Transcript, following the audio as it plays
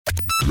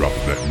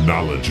Dropping that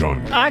knowledge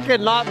on you. I could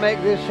not make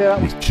this shit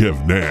up. With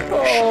Kev Nash.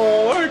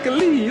 Oh,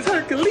 Hercules.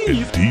 And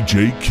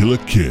DJ Killer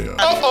Kev.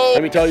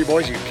 Let me tell you,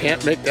 boys, you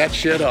can't make that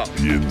shit up.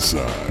 The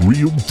Inside.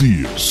 Real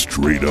deal,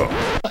 straight up.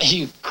 Are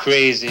you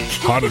crazy?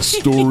 Hottest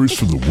stories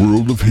from the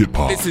world of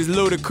hip-hop. This is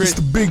Ludacris. It's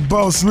the big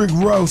boss, Rick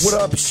Ross. What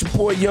up? It's your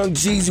boy, Young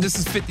Jeezy. This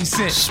is 50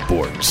 Cent.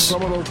 Sports.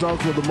 Some of those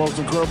dunks were the most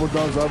incredible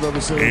dunks I've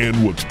ever seen.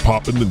 And what's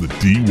popping in the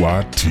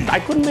DYT. I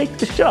couldn't make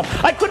this shit up.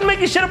 I couldn't make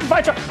this shit up if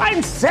I tried.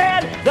 I'm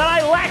sad that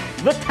I lack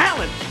the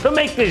talent to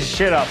make this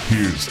shit up.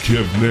 Here's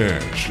Kev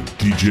Nash and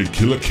DJ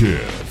Killer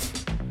Kev.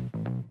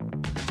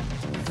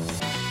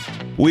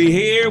 We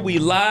here, we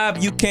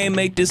live, you can't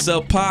make this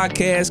up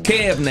podcast,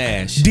 Kev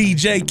Nash.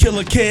 DJ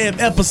Killer Kev,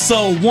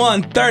 episode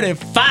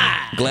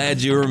 135.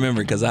 Glad you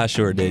remember, because I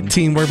sure didn't.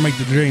 Teamwork make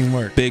the dream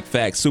work. Big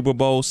fact, Super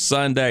Bowl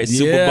Sunday,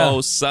 Super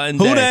Bowl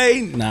Sunday. Who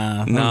they?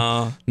 Nah.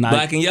 No.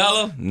 Black and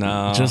yellow?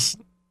 No. Just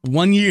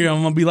 1 year,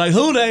 I'm going to be like,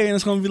 who they? And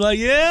it's going to be like,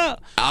 yeah.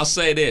 I'll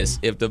say this,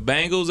 if the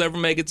Bengals ever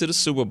make it to the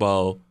Super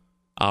Bowl,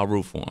 I'll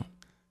root for them.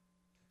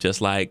 Just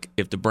like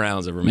if the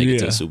Browns ever make it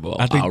to the Super Bowl,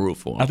 I'll root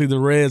for them. I think the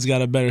Reds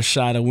got a better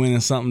shot of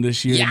winning something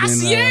this year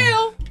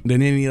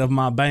than any of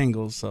my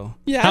Bengals. So,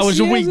 how was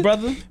your week,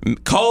 brother?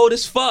 Cold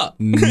as fuck.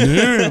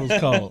 It was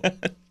cold.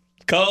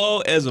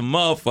 Cold as a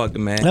motherfucker,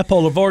 man. That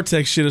polar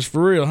vortex shit is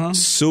for real, huh?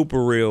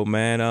 Super real,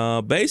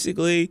 man.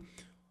 Basically,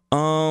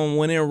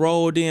 when it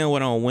rolled in,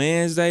 on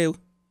Wednesday?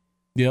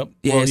 Yep.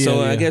 Yeah,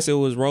 I guess it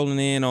was rolling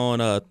in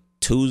on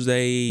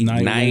Tuesday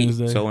night,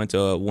 so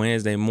into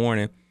Wednesday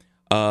morning.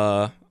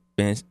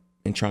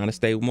 Been trying to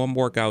stay with my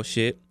workout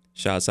shit.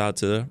 Shouts out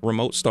to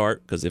Remote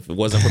Start, because if it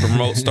wasn't for the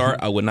Remote Start,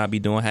 I would not be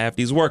doing half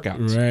these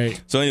workouts.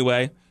 Right. So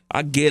anyway,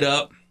 I get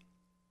up.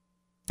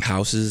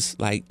 House is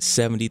like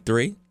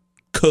 73.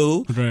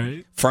 Cool.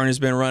 Right. Furnace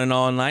been running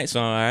all night,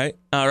 so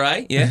all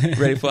right, yeah.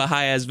 Ready for a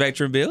high-ass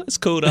Vectron bill. It's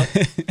cool,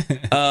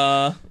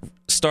 though.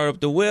 Start up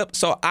the whip.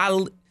 So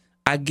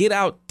I get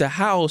out the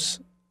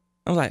house.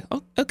 I was like,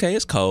 oh, okay,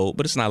 it's cold,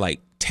 but it's not like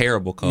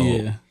terrible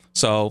cold. Yeah.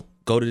 So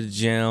go to the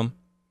gym.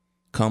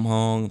 Come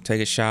home, take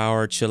a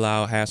shower, chill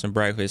out, have some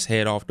breakfast,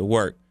 head off to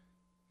work.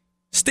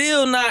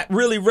 Still not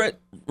really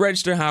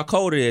registering how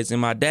cold it is. And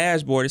my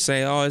dashboard is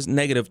saying, oh, it's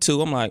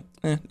 -2. I'm like,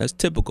 that's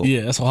typical.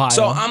 Yeah, that's Ohio.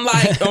 So I'm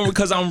like,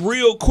 because I'm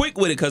real quick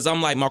with it, because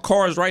I'm like, my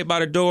car is right by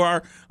the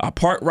door. I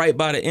park right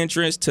by the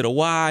entrance to the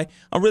Y.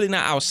 I'm really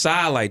not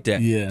outside like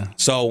that. Yeah.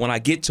 So when I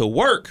get to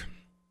work,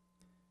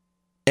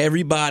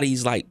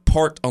 everybody's like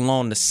parked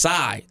along the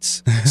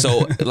sides.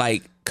 So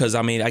like, because,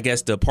 I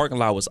guess the parking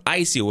lot was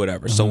icy or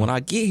whatever. So when I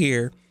get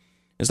here,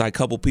 there's like a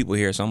couple people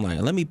here. So I'm like,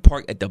 let me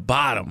park at the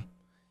bottom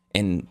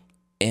and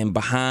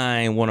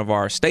behind one of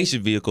our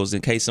station vehicles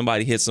in case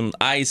somebody hits some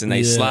ice and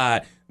they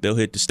slide, they'll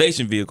hit the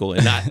station vehicle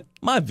and not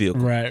my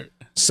vehicle. Right.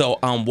 So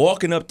I'm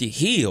walking up the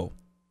hill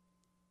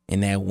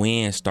and that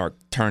wind start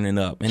turning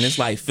up. And it's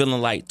like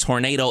feeling like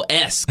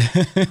tornado-esque,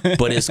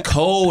 but it's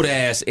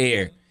cold-ass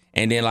air.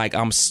 And then like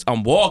I'm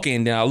walking,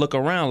 and then I look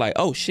around like,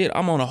 oh shit,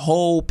 I'm on a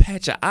whole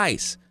patch of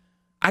ice.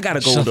 I got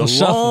to go the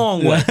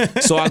long way.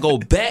 So I go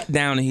back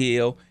down the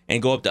hill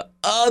and go up the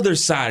other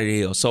side of the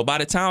hill. So by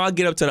the time I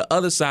get up to the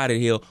other side of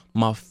the hill,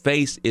 my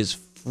face is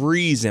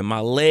freezing. My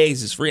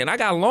legs is freezing. I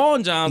got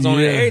long johns on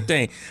and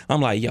everything.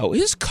 I'm like, yo,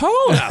 it's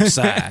cold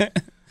outside.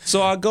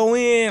 So I go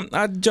in,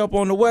 I jump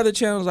on the Weather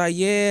Channel. Like,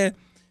 yeah,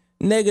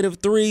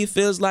 -3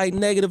 feels like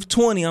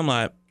 -20. I'm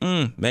like,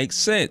 makes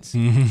sense.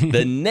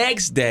 The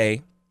next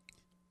day,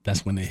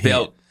 that's when it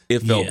hit.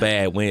 It felt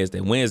bad Wednesday.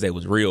 Wednesday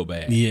was real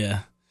bad. Yeah.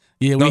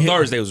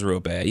 Thursday was real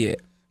bad, yeah.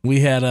 We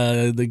had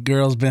the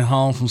girls been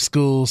home from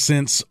school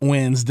since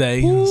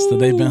Wednesday. So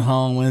they've been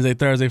home Wednesday,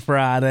 Thursday,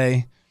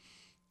 Friday.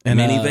 And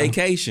mini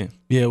vacation.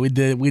 Yeah, we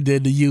did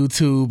the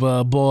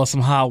YouTube boil some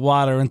hot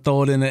water and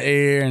throw it in the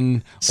air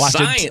and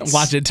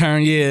watch it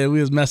turn. Yeah, we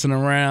was messing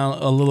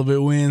around a little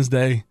bit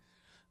Wednesday.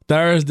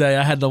 Thursday,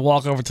 I had to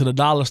walk over to the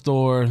dollar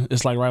store.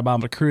 It's like right by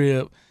my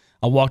crib.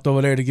 I walked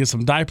over there to get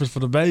some diapers for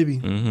the baby.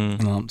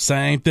 Mm-hmm.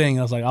 Same thing.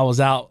 I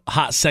was out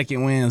hot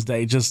second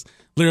Wednesday. Just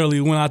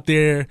literally went out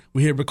there.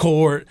 We hit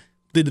record,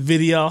 did the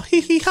video,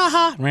 hee hee ha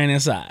ha, ran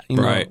inside.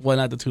 Right.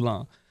 Wasn't out there too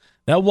long.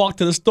 That walk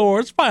to the store,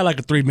 it's probably like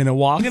a 3-minute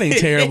walk. It ain't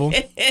terrible.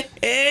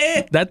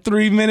 That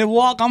 3-minute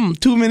walk, I'm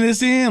 2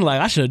 minutes in. Like,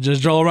 I should have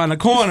just drove around the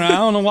corner. I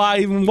don't know why I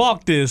even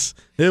walked this.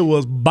 It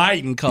was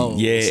biting cold.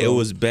 Yeah, it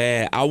was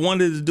bad. I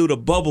wanted to do the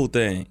bubble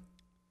thing.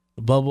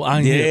 Bubble?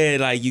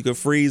 Like you could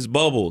freeze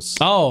bubbles.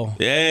 Oh.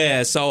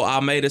 Yeah, so I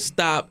made a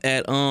stop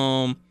at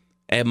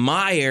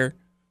Meijer,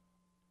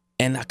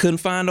 and I couldn't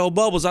find no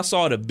bubbles. I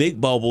saw the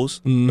big bubbles,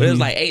 but it was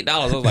like $8.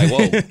 I was like,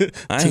 whoa,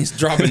 I ain't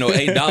dropping no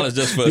 $8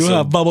 just for you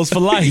have bubbles for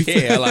life.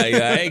 Yeah, like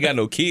I ain't got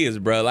no kids,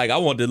 bro. Like I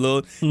want the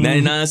little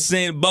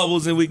 99-cent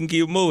bubbles and we can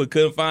keep moving.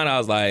 Couldn't find it. I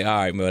was like, all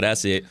right, man,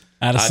 that's it.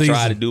 I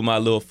tried to do my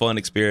little fun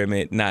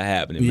experiment, not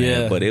happening,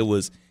 man. Yeah. But it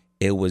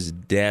was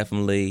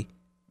definitely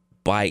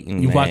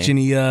biting. You man. watch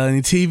any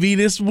TV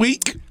this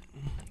week?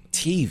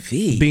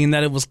 TV. Being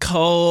that it was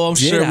cold, I'm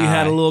sure we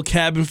had a little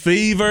cabin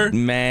fever.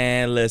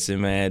 Man,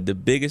 listen, man. The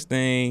biggest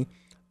thing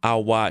I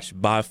watched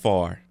by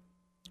far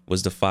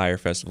was the Fire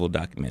Festival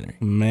documentary.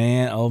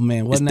 Man, oh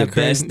man, wasn't It's that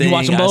the crazy? best thing You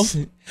watch them both?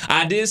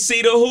 I did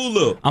see the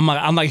Hulu.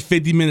 I'm like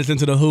 50 minutes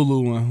into the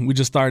Hulu one. We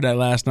just started that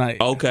last night.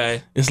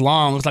 Okay. It's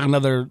long. It's like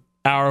another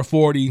hour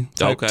 40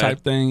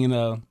 type thing.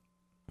 And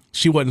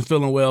she wasn't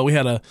feeling well. We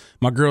had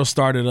my girl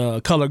started a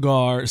color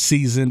guard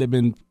season. They've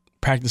been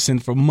practicing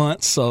for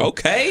months. So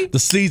the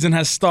season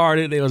has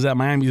started. It was at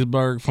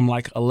Miamisburg from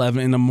like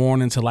 11 in the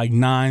morning to like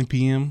 9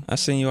 p.m. I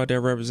seen you out there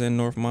representing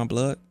North Mont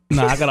Blood.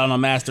 Nah, I got on a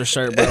master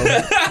shirt, bro.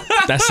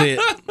 That's it.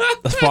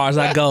 As far as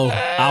I go,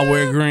 I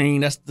wear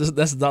green. That's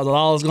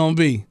all it's gonna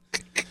be.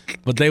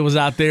 But they was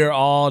out there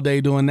all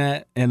day doing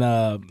that, and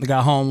I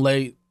got home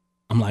late.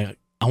 I'm like,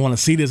 I want to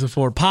see this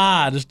before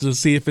pod just to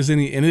see if it's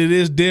any, and it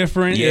is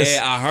different. Yeah,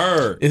 I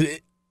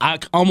heard. I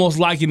almost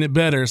liking it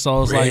better.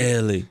 So it's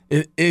really?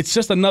 Like it's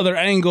just another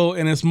angle,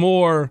 and it's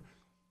more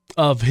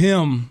of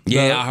him.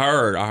 Yeah, I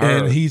heard.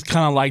 And he's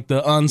kind of like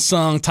the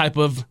unsung type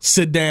of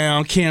sit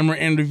down camera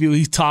interview.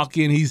 He's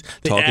talking.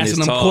 They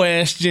asking him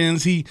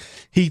questions. He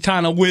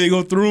kind of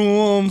wiggle through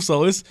them.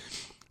 So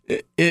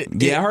I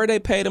heard they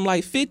paid him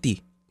like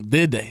 $50.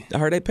 Did they? I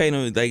heard they paid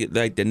him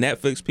like the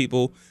Netflix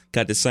people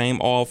got the same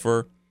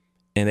offer.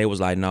 And they was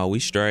like, no, we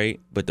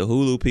straight. But the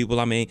Hulu people,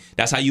 I mean,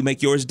 that's how you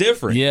make yours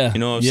different. Yeah. You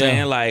know what I'm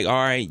saying? Like, all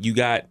right, you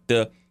got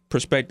the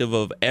perspective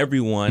of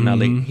everyone. Now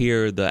they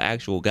hear the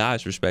actual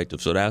guy's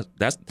perspective. So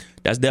that's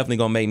definitely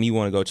going to make me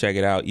want to go check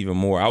it out even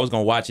more. I was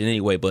going to watch it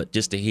anyway, but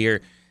just to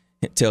hear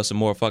tell some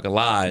more fucking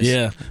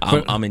lies,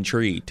 I'm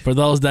intrigued. For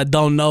those that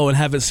don't know and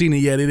haven't seen it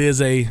yet, it is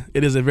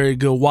a very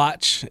good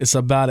watch. It's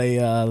about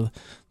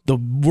the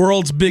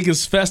world's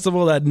biggest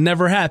festival that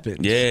never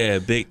happened. Yeah,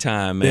 big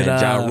time, man.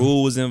 Ja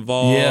Rule was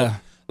involved. Yeah.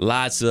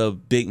 Lots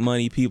of big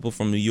money people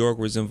from New York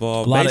was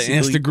involved. A lot of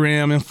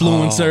Instagram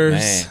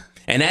influencers. Oh,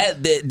 man.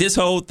 And this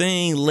whole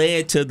thing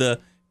led to the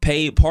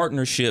paid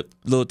partnership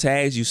little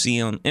tags you see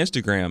on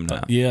Instagram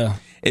now. Yeah.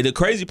 And the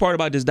crazy part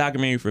about this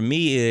documentary for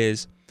me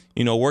is,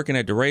 working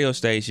at the radio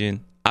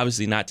station,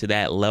 obviously not to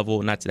that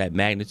level, not to that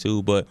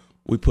magnitude, but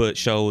we put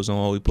shows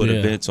on, we put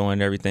events on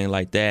and everything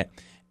like that.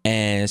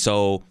 And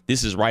so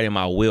this is right in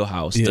my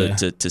wheelhouse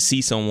to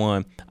see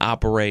someone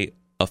operate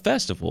a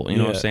festival. You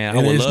know what I'm saying?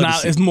 I would love to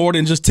see. It's more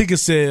than just ticket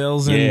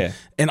sales and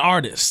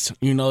artists.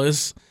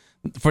 It's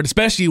for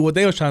especially what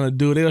they were trying to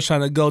do. They were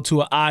trying to go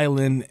to an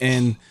island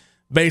and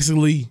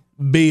basically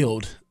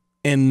build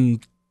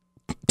in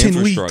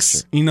 10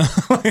 weeks. Yeah.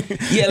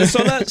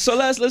 So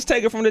let's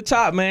take it from the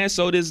top, man.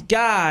 So this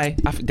guy,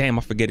 I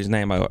forget his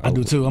name. I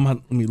do too.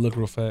 Let me look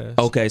real fast.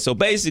 Okay, so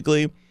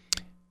basically,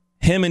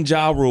 him and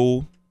Ja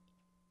Rule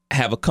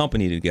have a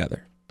company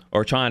together,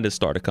 or trying to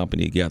start a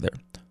company together,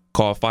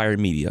 called Fire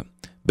Media.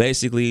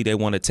 Basically, they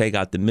want to take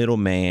out the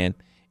middleman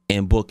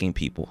in booking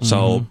people.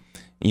 So,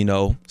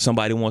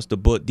 somebody wants to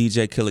book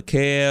DJ Killer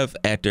Kev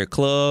at their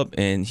club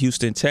in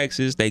Houston,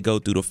 Texas. They go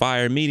through the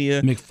Fire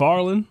Media.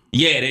 McFarland?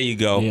 Yeah, there you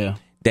go. Yeah.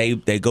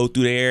 They go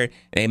through there.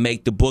 They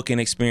make the booking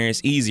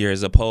experience easier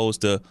as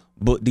opposed to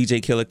book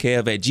DJ Killer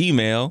Kev at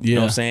Gmail. You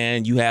know what I'm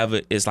saying? You have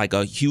it's like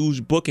a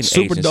huge booking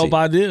Super agency. Dope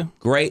idea.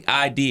 Great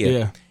idea.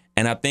 Yeah.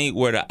 And I think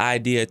where the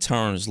idea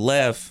turns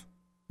left,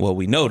 well,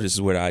 we know this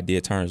is where the idea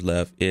turns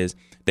left, is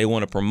they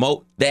want to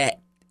promote that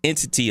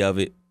entity of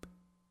it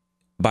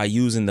by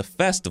using the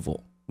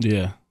festival.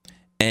 Yeah.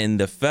 And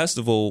the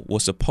festival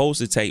was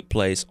supposed to take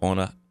place on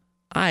an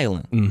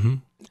island. Mm-hmm.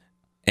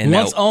 And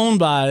once owned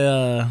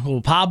by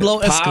Pablo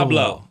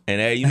Escobar.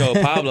 And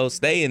Pablo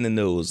stay in the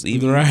news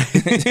even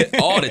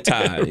all the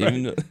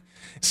time.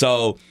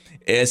 So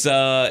it's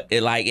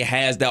it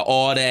has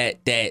all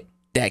that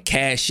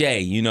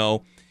cachet,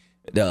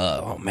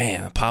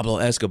 Pablo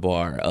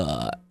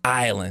Escobar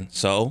island.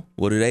 So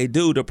what do they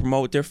do to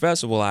promote their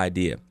festival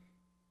idea?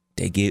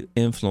 They get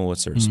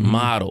influencers,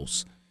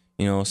 models,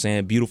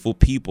 beautiful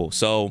people.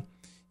 So,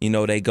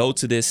 they go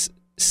to this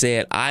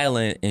said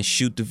island and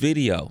shoot the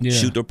video,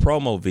 shoot the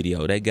promo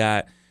video. They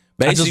got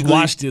basically. I just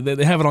watched it.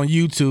 They have it on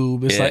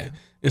YouTube.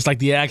 It's like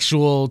the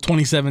actual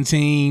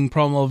 2017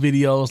 promo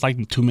video. It's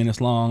like 2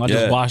 minutes long. I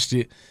just watched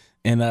it,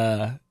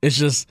 and it's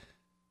just.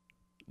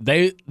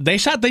 They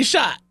shot.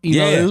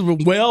 It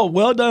was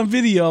well done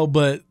video,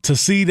 but to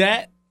see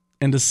that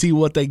and to see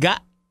what they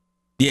got,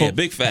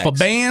 big facts for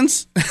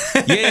bands.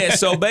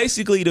 So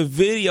basically the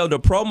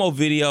promo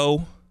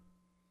video.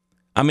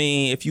 I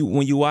mean,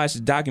 when you watch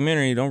the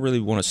documentary, you don't really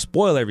want to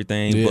spoil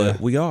everything,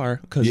 but we are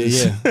because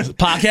it's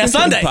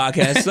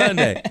Podcast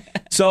Sunday.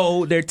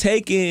 So they're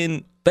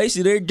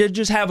basically they're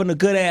just having a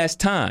good ass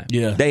time.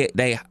 Yeah,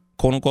 they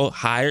quote unquote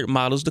hired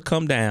models to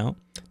come down.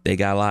 They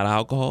got a lot of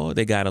alcohol.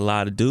 They got a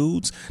lot of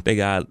dudes. They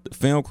got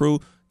film crew.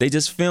 They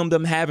just filmed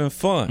them having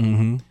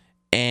fun.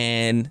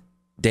 And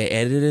they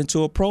edited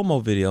into a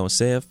promo video and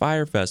said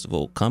Fire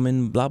Festival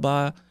coming blah,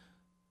 blah,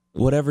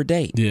 whatever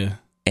date. Yeah.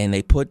 And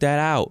they put that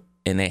out.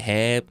 And they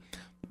had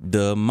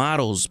the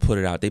models put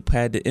it out. They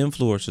had the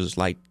influencers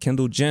like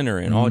Kendall Jenner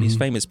and all these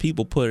famous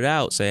people put it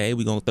out. Say, hey,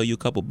 we're going to throw you a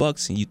couple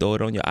bucks and you throw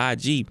it on your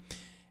IG.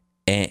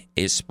 And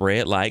it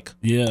spread like,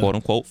 quote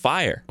unquote,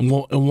 fire. And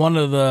one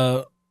of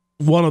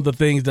the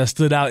things that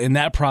stood out in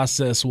that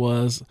process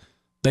was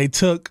they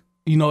took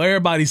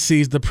everybody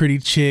sees the pretty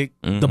chick,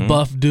 the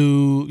buff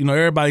dude.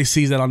 Everybody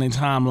sees that on their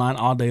timeline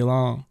all day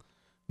long.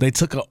 They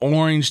took an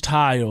orange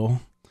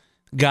tile,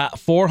 got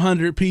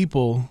 400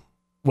 people,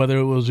 whether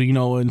it was,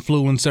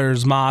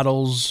 influencers,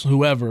 models,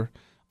 whoever,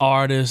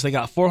 artists. They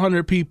got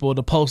 400 people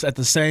to post at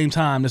the same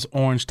time this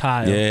orange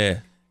tile.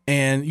 Yeah.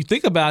 And you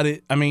think about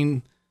it, I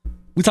mean,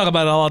 we talk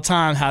about it all the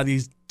time, how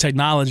these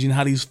technology and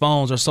how these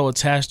phones are so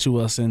attached to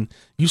us. And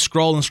you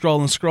scroll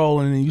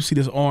and then you see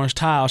this orange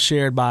tile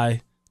shared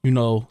by,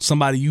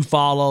 somebody you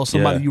follow,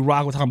 somebody you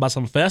rock with, talking about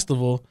some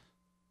festival.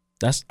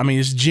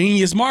 It's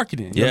genius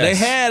marketing. Yes. They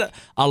had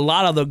a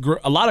lot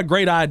of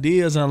great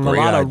ideas and a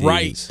lot of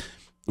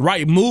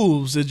right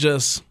moves. It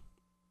just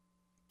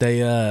they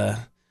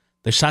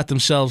shot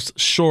themselves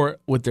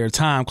short with their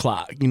time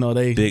clock.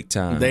 They big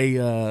time.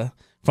 They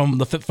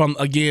from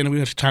again, we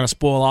were trying to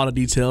spoil all the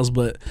details,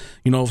 but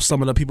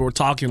some of the people were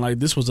talking like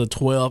this was a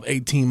 12,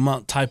 18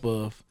 month type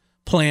of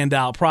planned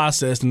out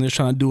process, and they're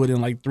trying to do it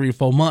in like 3 or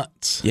 4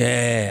 months.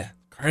 Yeah,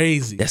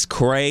 crazy. That's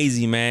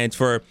crazy, man.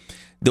 For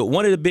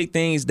one of the big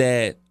things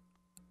that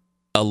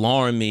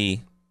alarmed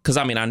me, because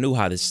I knew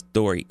how this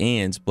story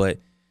ends, but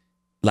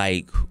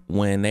like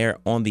when they're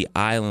on the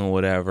island or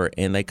whatever,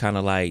 and they kind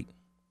of like,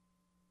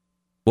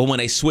 when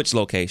they switch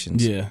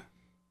locations,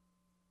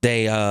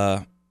 they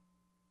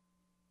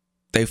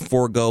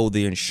forego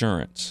the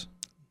insurance.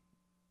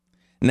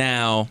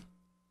 Now,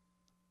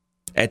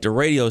 at the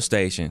radio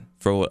station,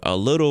 for a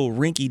little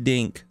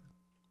rinky-dink,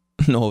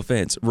 no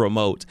offense,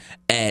 remote,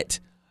 at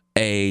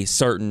a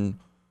certain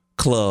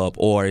club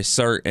or a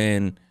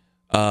certain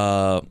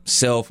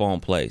cell phone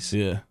place,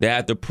 they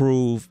have to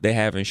prove they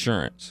have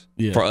insurance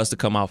for us to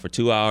come out for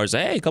 2 hours.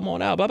 Hey, come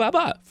on out, blah, blah,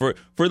 blah.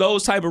 For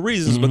those type of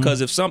reasons, because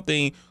if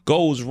something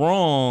goes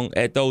wrong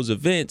at those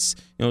events,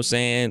 you know what I'm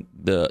saying,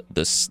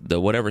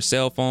 the whatever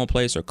cell phone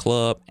place or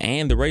club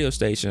and the radio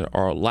station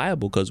are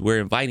liable because we're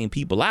inviting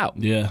people out.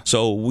 Yeah.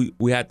 So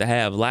we have to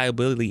have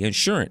liability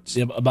insurance.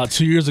 Yeah, about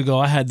 2 years ago,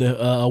 I had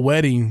a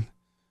wedding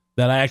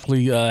that I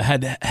actually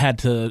had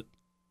to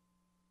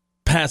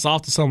pass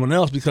off to someone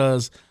else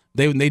because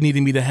they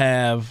needed me to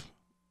have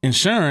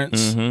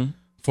insurance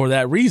for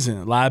that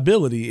reason,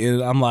 liability.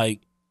 And I'm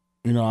like,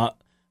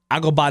 I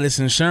go buy this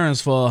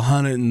insurance for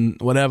 $100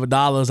 and whatever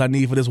dollars I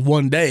need for this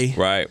one day.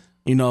 Right.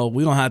 We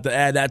don't have to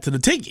add that to the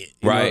ticket.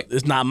 Right.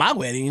 It's not my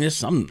wedding.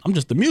 I'm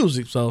just the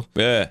music. So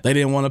they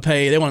didn't want to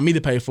pay. They wanted me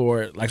to pay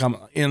for it. Like I'm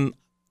in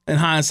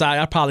hindsight,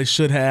 I probably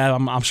should have.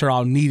 I'm sure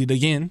I'll need it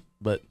again,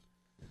 but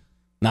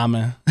nah,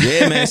 man.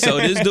 Yeah, man. So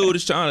this dude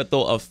is trying to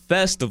throw a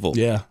festival.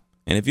 Yeah.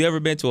 And if you ever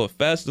been to a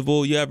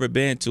festival, you ever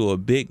been to a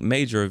big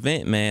major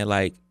event, man,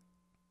 like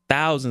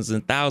thousands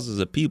and thousands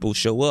of people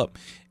show up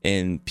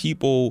and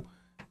people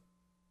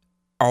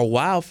are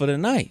wild for the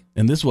night.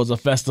 And this was a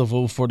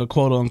festival for the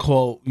quote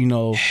unquote,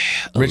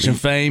 rich and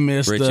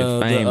famous,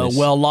 the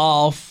well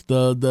off,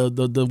 the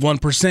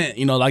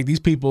 1%, like these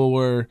people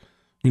were,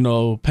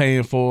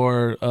 paying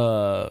for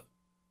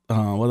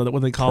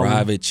what they call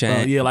private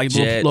them? Like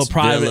jets, little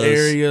private villas.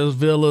 Areas,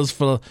 villas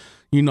for,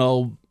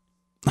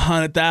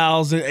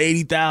 100,000,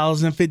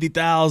 80,000,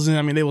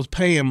 50,000. They was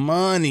paying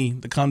money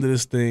to come to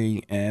this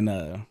thing,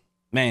 and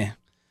man,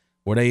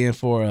 were they in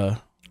for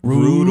a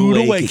rude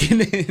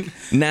awakening?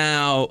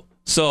 Now,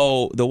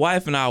 so the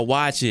wife and I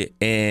watch it,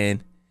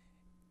 and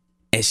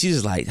she's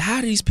just like, "How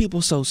are these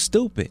people so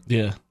stupid?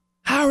 Yeah,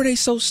 how are they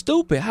so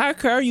stupid? How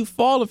are you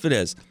falling for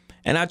this?"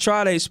 And I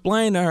try to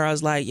explain to her. I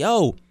was like,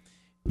 "Yo,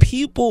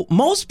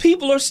 most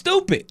people are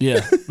stupid."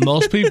 Yeah,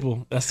 most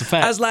people. That's the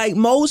fact. I was like,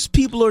 most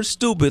people are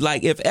stupid.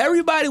 Like, if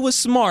everybody was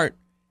smart,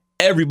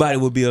 everybody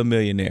would be a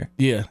millionaire.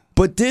 Yeah.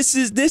 But this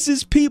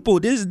is people.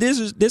 This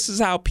is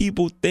how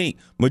people think.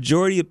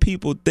 Majority of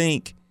people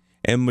think,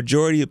 and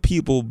majority of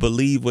people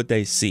believe what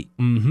they see.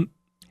 Mm-hmm.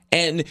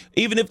 And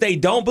even if they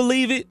don't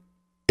believe it,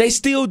 they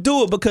still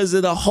do it because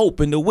of the hope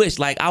and the wish.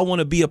 Like, I want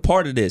to be a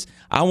part of this.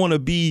 I want to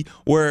be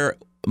where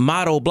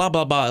motto blah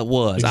blah blah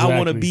was. Exactly. I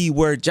want to be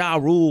where Ja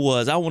Rule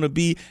was. I want to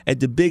be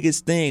at the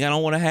biggest thing. I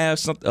don't want to have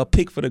a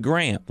pick for the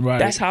gram. Right.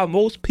 That's how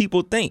most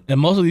people think. And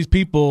most of these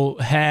people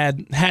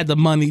had the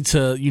money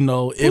to,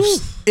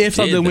 if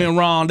something went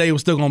wrong, they were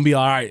still gonna be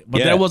all right.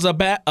 But there was a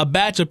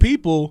batch of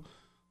people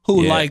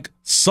who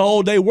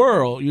sold their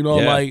world.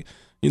 Like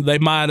they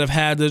might have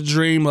had the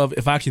dream of,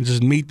 if I can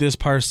just meet this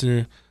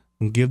person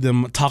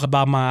and talk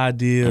about my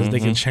ideas, they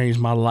can change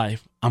my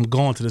life. I'm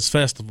going to this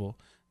festival,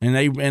 and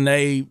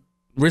they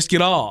risk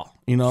it all,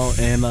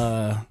 and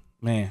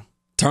man.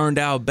 Turned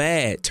out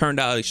bad. Turned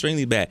out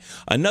extremely bad.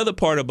 Another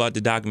part about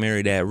the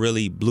documentary that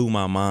really blew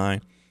my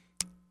mind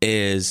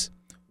is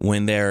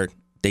when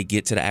they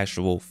get to the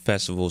actual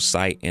festival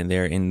site and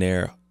they're in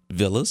their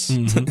villas.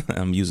 Mm-hmm.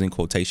 I'm using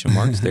quotation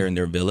marks. They're in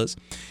their villas.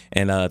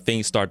 And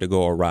things start to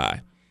go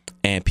awry.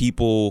 And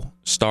people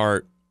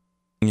start,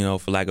 for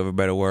lack of a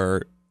better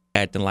word,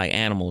 acting like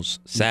animals,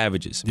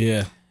 savages.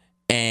 Yeah.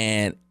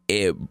 And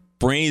it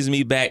brings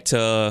me back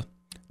to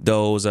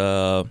those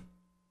The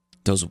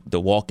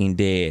Walking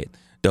Dead,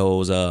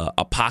 those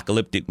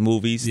apocalyptic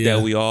movies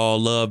that we all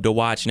love to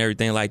watch and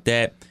everything like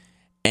that.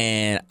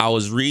 And I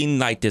was reading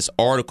like this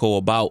article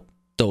about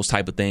those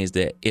type of things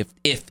that if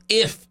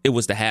it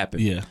was to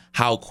happen,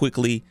 how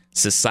quickly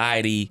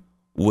society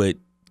would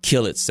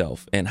kill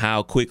itself and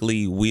how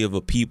quickly we of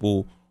a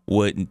people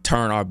would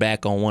turn our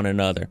back on one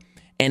another.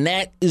 And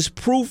that is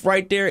proof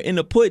right there in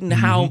the pudding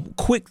how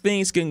quick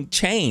things can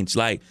change.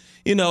 Like,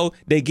 you know,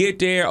 they get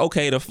there,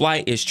 okay, the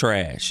flight is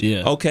trash.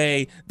 Yeah.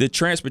 Okay, the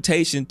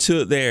transportation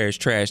to there is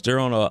trash. They're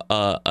on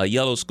a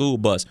yellow school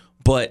bus.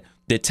 But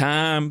the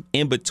time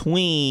in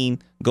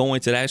between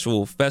going to the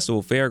actual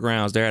festival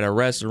fairgrounds, they're at a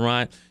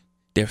restaurant,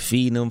 they're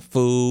feeding them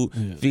food,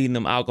 feeding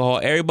them alcohol.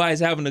 Everybody's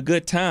having a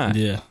good time.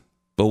 Yeah.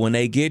 But when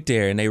they get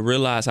there and they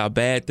realize how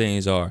bad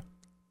things are,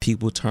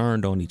 people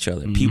turned on each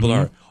other.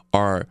 People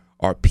are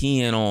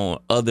peeing on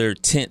other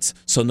tents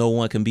so no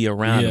one can be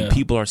around them.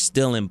 People are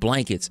stealing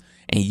blankets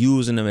and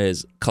using them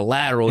as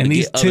collateral and to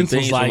these get other tents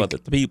things was from like other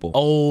people.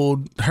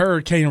 Old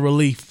hurricane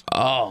relief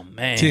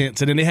Man.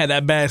 tents. And then they had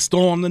that bad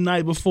storm the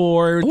night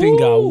before. Everything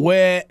got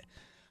wet.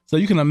 So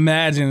you can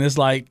imagine it's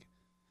like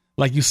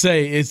you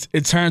say,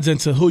 it turns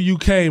into who you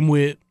came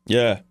with.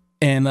 Yeah.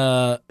 And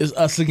it's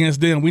us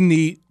against them. We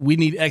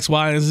need X,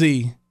 Y, and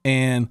Z.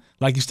 And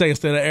like you say,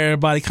 instead of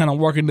everybody kind of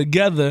working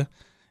together,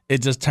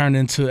 it just turned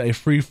into a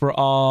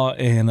free-for-all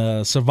and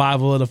a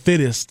survival of the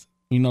fittest,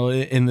 you know,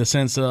 in the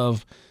sense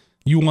of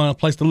you want a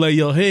place to lay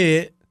your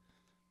head.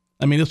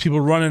 I mean, there's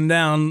people running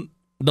down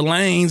the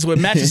lanes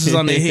with mattresses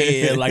on their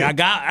head. Like, I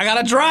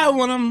got to drive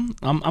with them.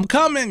 I'm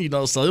coming, you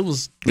know, so it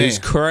was... It's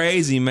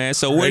crazy, man.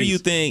 So where do you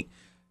think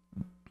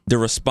the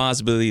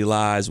responsibility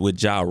lies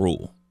with Ja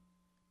Rule?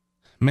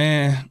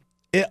 Man,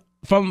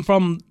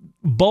 from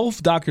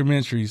both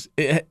documentaries,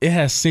 it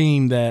has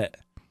seemed that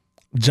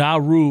Ja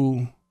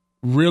Rule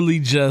really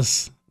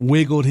just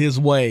wiggled his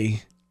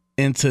way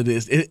into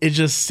this. It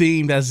just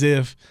seemed as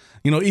if,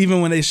 you know,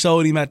 even when they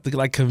showed him at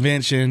the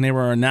convention, they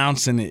were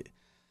announcing it,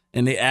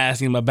 and they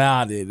asked him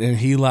about it, and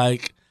he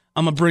like,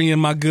 I'm gonna bring in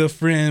my good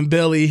friend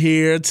Billy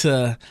here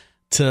to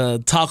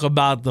talk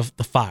about the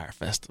Fire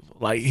Festival.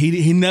 Like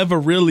he never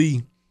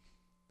really.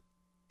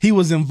 He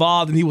was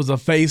involved and he was a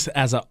face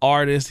as an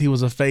artist. He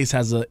was a face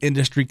as an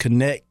industry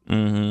connect,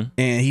 and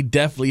he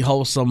definitely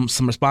holds some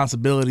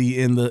responsibility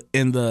in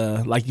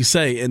the like you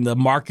say, in the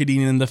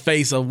marketing and the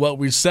face of what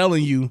we're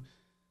selling you.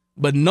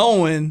 But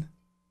knowing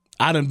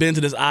I done been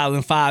to this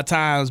island 5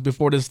 times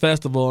before this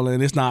festival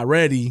and it's not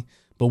ready,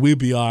 but we'll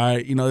be all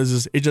right. You know,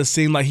 it just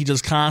seemed like he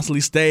just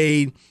constantly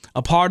stayed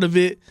a part of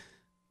it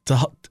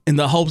in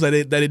the hopes that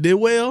it did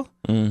well,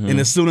 and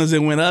as soon as it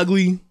went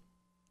ugly,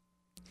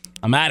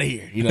 I'm out of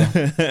here, you know.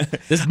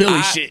 This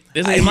Billy shit.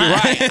 This ain't mine.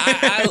 Right.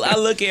 I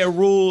look at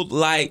Rule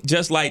like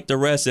just like the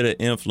rest of the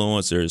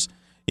influencers.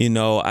 You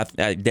know, I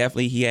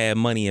definitely he had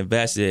money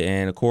invested,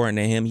 and according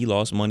to him, he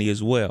lost money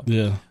as well.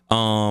 Yeah.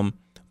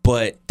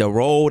 But the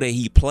role that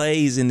he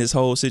plays in this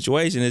whole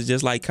situation is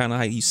just like kind of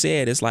like you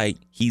said. It's like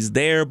he's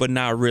there, but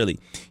not really.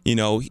 You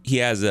know, he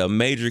has a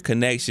major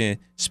connection,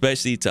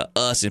 especially to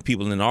us and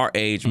people in our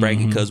age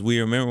bracket, because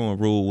we remember when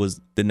Rule was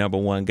the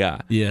 #1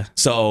 guy. Yeah.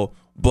 So,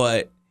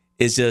 but.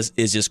 It's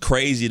just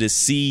crazy to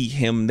see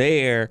him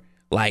there,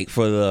 like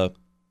for the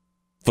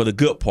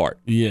good part.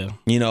 Yeah.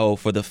 You know,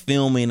 for the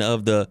filming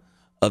of the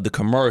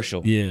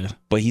commercial. Yeah.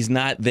 But he's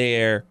not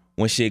there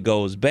when shit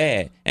goes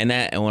bad. And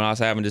when I was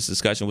having this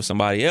discussion with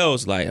somebody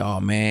else, like, oh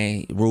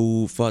man,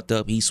 Rule fucked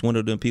up. He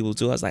swindled them people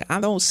too. I was like, I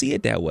don't see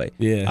it that way.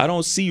 Yeah. I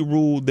don't see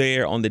Rule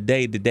there on the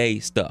day-to-day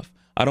stuff.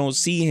 I don't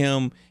see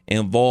him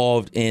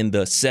involved in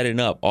the setting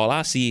up. All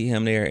I see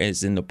him there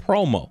is in the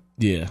promo.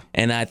 Yeah.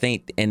 And I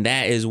think, and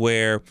that is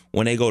where,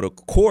 when they go to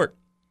court,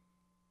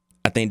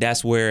 I think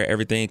that's where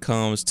everything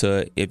comes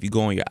to. If you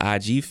go on your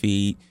IG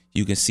feed,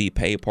 you can see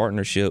paid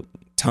partnership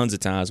tons of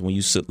times when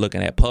you sit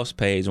looking at Puff's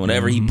page.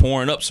 Whenever he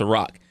pouring up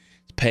Ciroc,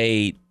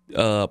 paid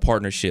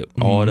partnership.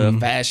 All the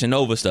Fashion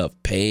Nova stuff,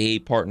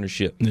 paid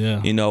partnership.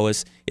 Yeah. You know,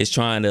 it's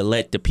trying to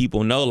let the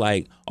people know,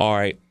 like, all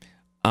right,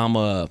 I'm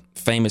a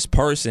famous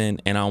person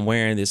and I'm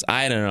wearing this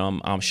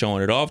item. I'm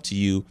showing it off to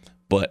you,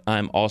 but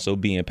I'm also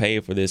being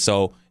paid for this.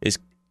 So it's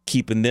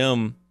keeping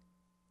them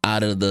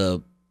out of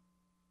the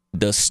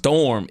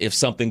storm if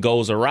something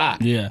goes awry.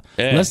 Yeah.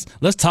 Let's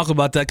talk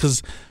about that,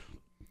 because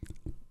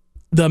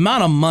the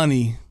amount of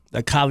money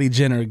that Kylie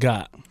Jenner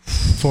got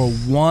for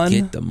one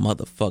Get the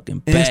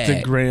motherfucking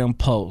bag. Instagram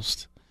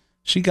post,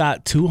 she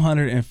got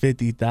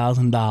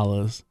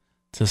 $250,000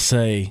 to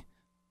say,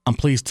 I'm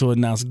pleased to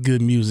announce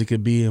good music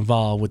could be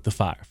involved with the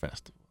Fire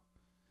Festival.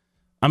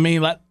 I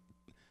mean, like,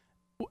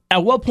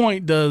 at what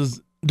point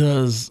does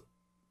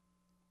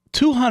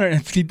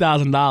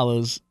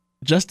 $250,000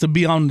 just to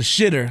be on the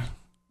shitter,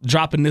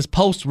 dropping this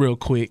post real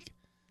quick?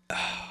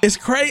 It's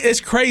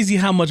crazy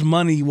how much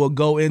money will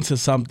go into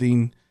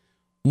something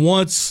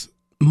once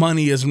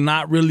money is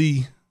not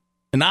really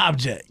an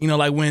object. You know,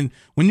 like when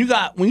you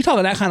talk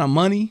of that kind of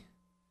money,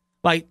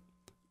 like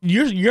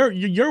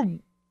you're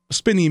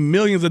spending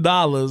millions of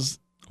dollars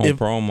on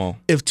promo.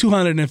 If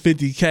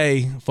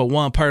 $250K for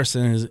one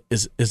person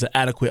is an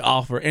adequate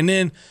offer. And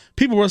then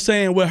people were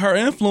saying with her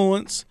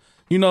influence,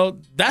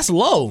 that's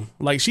low.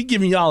 Like, she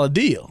giving y'all a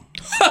deal.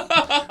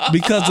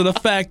 Because of the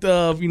fact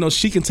of,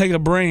 she can take a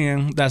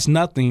brand that's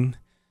nothing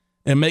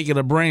and make it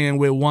a brand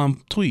with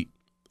one tweet.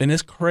 And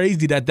it's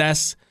crazy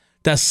that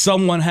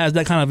someone has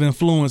that kind of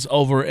influence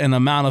over an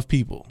amount of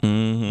people.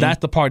 Mm-hmm. That's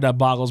the part that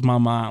boggles my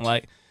mind.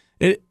 Like,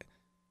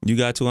 you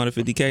got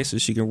 250K so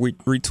she can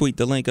retweet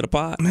the link of the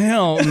pod?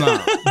 Hell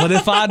no. But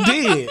if I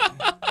did,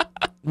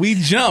 we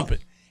jumping.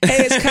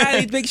 Hey, it's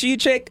Kylie. Make sure you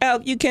check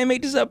out You Can't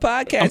Make This Up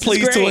podcast. I'm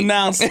pleased to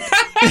announce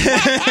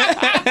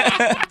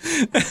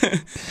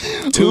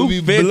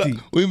 250.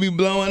 We be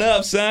blowing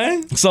up,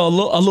 son. So a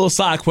little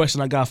side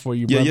question I got for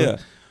you, brother. Yeah.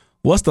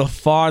 What's the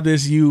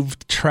farthest you've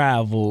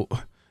traveled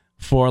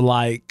for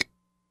like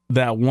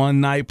that one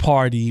night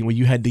party when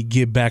you had to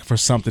get back for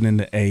something in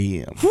the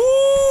AM?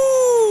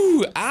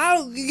 Woo!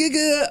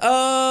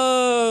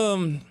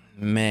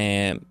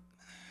 Man.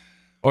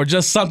 Or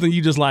just something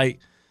you just like.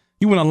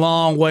 You went a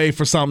long way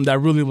for something that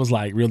really was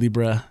like, really,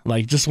 bruh?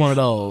 Like, just one of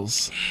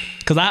those.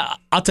 Because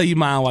I'll tell you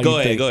mine while Go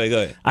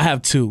ahead. I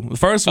have two. The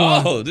first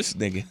one. Oh, this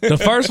nigga. The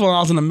first one,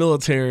 I was in the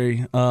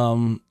military.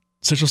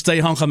 Central State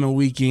homecoming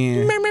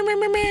weekend.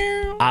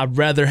 I'd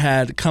rather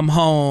had come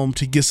home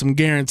to get some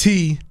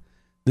guarantee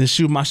than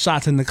shoot my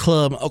shots in the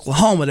club in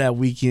Oklahoma that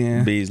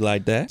weekend. Bees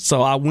like that.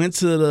 So I went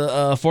to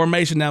the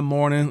formation that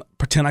morning,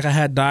 pretend like I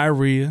had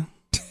diarrhea.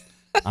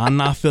 I'm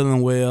not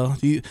feeling well.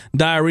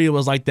 Diarrhea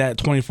was like that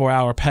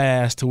 24-hour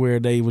pass to where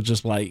they would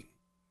just like,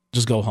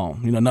 just go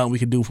home. Nothing we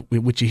could do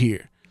with what you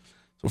hear.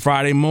 So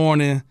Friday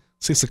morning,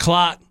 6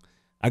 o'clock,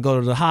 I go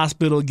to the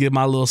hospital, get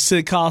my little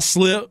sick call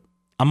slip.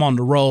 I'm on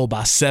the road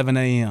by 7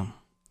 a.m.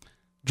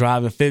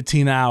 Driving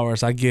 15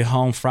 hours. I get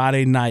home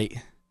Friday night,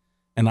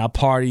 and I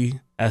party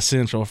at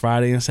Central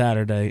Friday and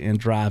Saturday and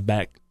drive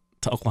back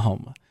to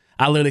Oklahoma.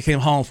 I literally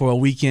came home for a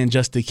weekend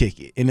just to kick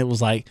it. And it was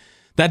like,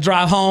 that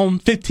drive home,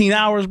 15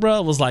 hours,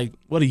 bro, was like,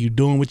 what are you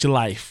doing with your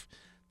life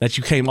that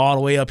you came all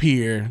the way up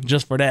here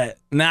just for that?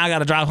 Now I got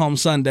to drive home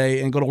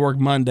Sunday and go to work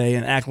Monday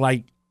and act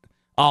like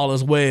all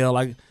is well.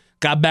 Like,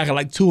 got back at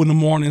like 2 in the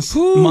morning,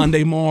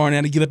 Monday morning,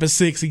 and to get up at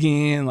 6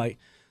 again. Like,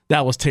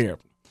 that was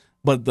terrible.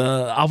 But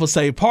I would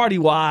say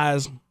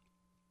party-wise,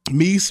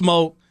 me,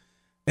 Smoke,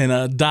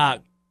 and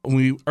Doc,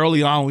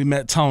 early on we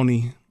met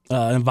Tony,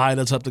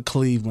 invited us up to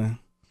Cleveland.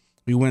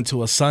 We went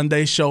to a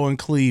Sunday show in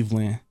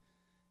Cleveland.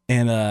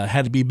 And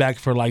had to be back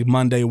for like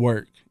Monday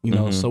work,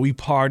 So we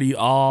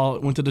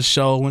partied went to the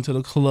show, went to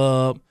the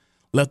club,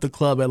 left the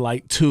club at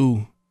like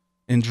 2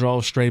 and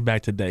drove straight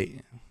back to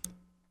Dayton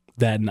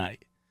that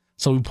night.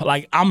 So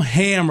I'm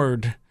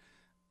hammered,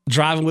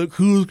 driving with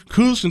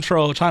cruise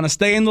control, trying to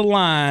stay in the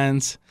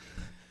lines.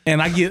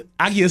 And I get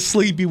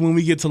sleepy when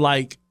we get to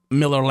like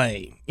Miller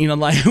Lane.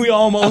 Like we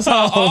almost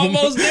home.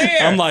 Almost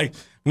there. I'm like,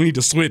 we need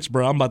to switch,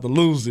 bro. I'm about to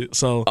lose it.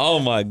 So, oh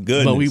my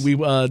goodness. But we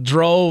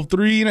drove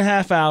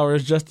 3.5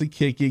 hours just to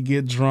kick it,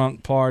 get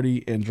drunk,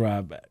 party, and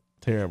drive back.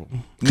 Terrible.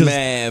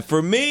 Man, for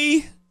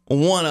me,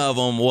 one of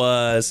them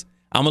was,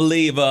 I'm gonna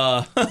leave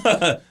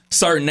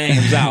certain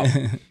names out,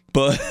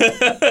 but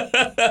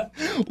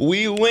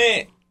we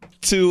went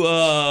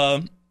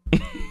to.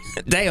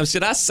 Damn,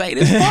 should I say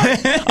this part?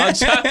 I'm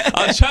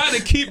trying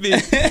to keep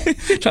it.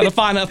 Trying to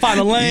find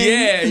a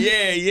lane.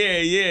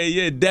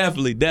 Yeah.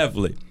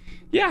 Definitely.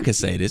 Yeah, I can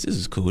say this. This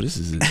is cool. This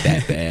isn't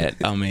that bad.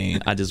 I mean,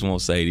 I just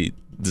won't say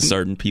the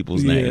certain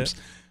people's names.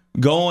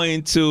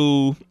 Going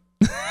to...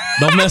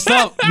 Don't mess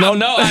up. No, I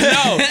know.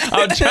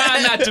 I'm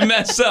trying not to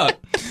mess up.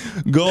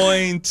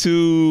 Going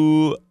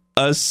to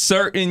a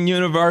certain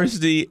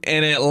university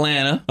in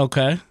Atlanta.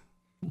 Okay.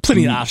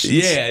 Plenty of options.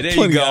 Yeah, there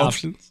Plenty you go. Of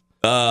options.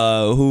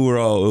 Who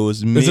wrote? It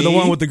was me. Is it the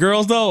one with the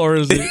girls, though, or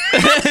is it...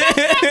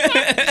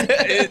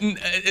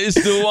 It's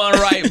the one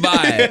right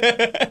by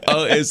it.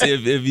 Oh, it's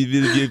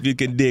if you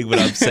can dig what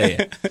I'm saying.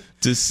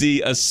 To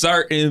see a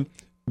certain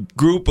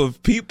group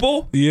of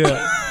people.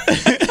 Yeah.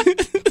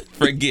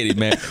 Forget it,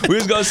 man. We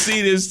was gonna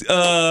see this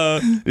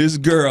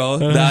girl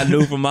that I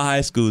knew from my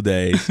high school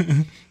days.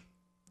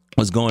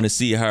 Was going to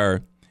see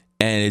her,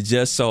 and it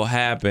just so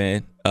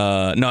happened.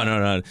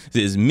 No.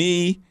 It's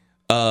me,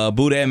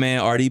 Boo That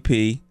Man,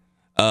 RDP.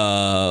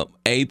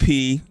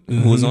 AP,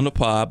 who was on the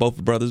pod, both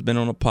the brothers been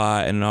on the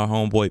pod, and our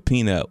homeboy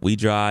Peanut. We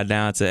drive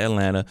down to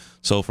Atlanta.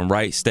 So from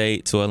Wright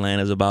State to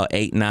Atlanta is about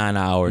 8-9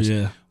 hours.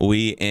 Yeah.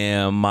 We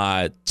in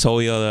my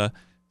Toyota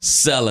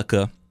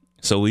Celica.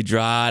 So we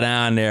drive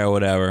down there or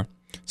whatever.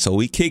 So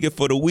we kick it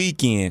for the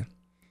weekend.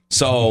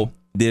 So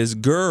this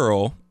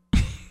girl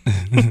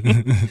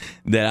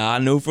that I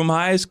knew from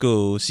high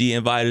school, she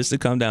invited us to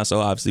come down. So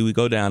obviously we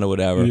go down or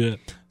whatever. Yeah.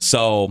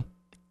 So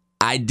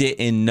I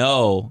didn't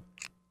know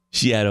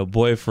she had a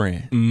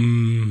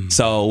boyfriend.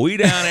 So we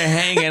down there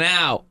hanging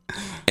out.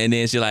 And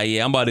then she like,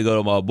 yeah, I'm about to go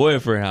to my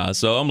boyfriend's house.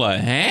 So I'm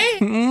like, huh?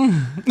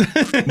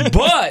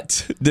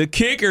 But the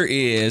kicker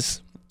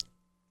is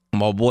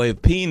my boy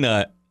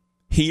Peanut,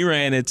 he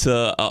ran into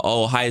an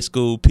old high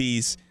school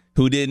piece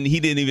he didn't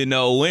even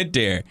know went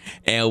there.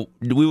 And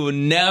he will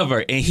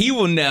never,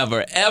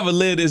 ever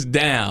live this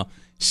down.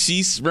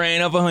 She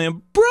ran up on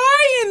him.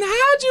 Brian,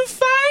 how'd you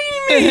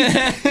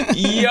find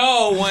me?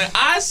 Yo,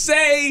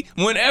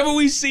 whenever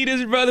we see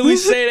this brother, we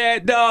say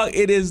that, dog.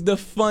 It is the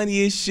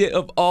funniest shit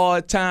of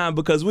all time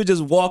because we're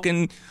just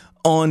walking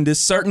on this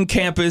certain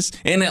campus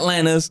in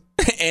Atlanta,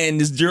 and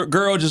this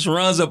girl just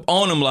runs up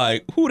on him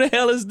like, who the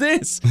hell is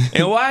this?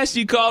 And why is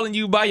she calling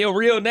you by your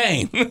real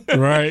name?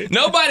 Right.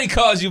 Nobody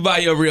calls you by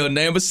your real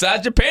name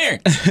besides your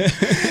parents.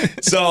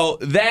 So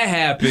that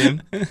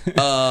happened.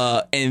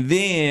 And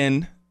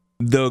then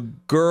the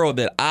girl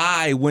that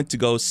I went to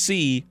go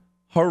see,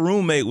 her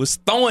roommate was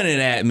throwing it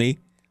at me.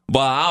 But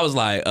I was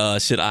like,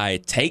 should I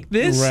take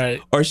this? Right.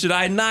 Or should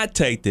I not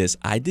take this?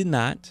 I did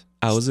not.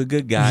 I was a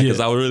good guy because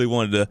I really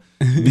wanted to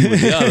be with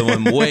the other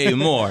one way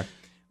more.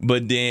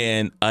 But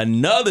then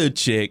another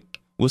chick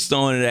was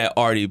throwing it at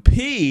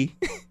RDP.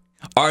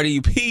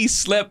 RDP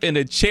slept in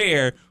a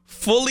chair,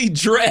 fully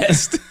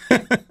dressed.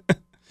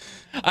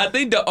 I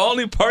think the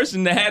only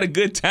person that had a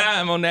good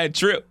time on that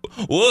trip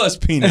was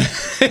Peanut.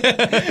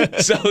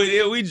 So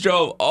then we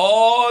drove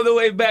all the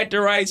way back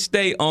to Wright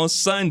State on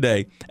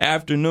Sunday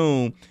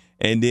afternoon,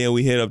 and then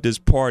we hit up this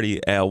party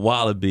at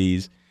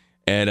Wallabies,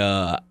 and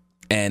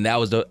that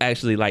was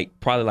actually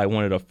probably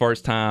one of the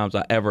first times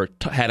I ever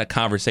had a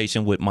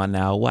conversation with my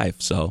now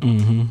wife. So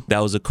that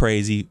was a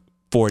crazy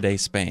 4-day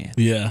span.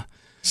 Yeah.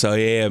 So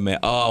yeah, man.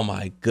 Oh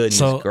my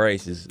goodness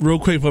gracious. Real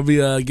quick before we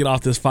get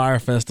off this fire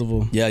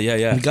festival.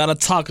 Yeah. We gotta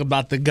talk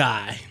about the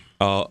guy.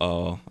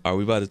 Are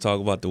we about to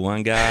talk about the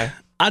one guy?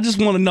 I just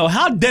want to know,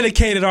 how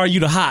dedicated are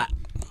you to Hot?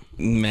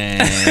 Man,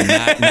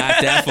 not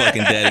that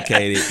fucking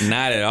dedicated.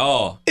 Not at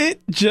all.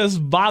 It just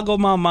boggled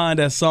my mind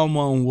that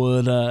someone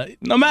would,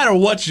 no matter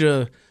what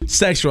your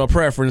sexual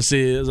preference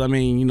is, I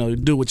mean, you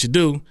do what you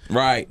do.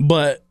 Right.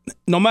 But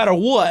no matter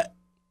what,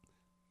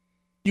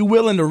 you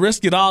willing to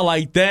risk it all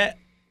like that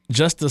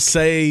just to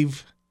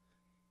save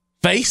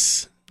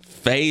face,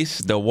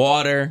 the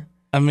water.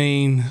 I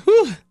mean,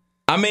 whew.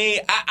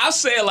 I'll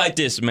say it like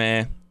this,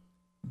 man.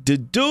 The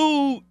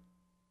dude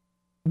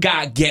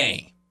got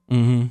game.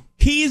 Mm-hmm.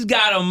 He's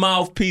got a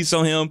mouthpiece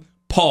on him.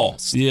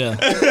 Pause.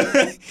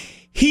 Yeah.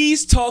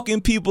 He's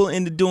talking people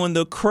into doing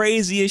the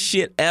craziest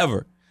shit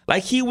ever.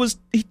 Like he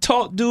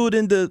talked dude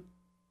into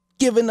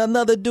giving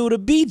another dude a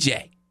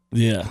BJ.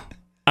 Yeah.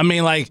 I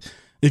mean,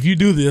 if you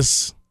do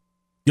this,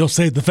 you'll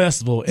save the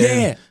festival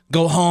and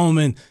go home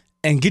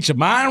and get your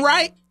mind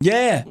right.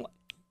 Yeah.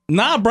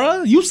 Nah,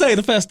 bro, you save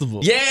the festival.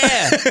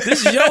 Yeah.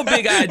 This is your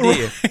big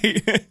idea.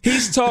 Right.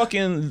 He's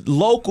talking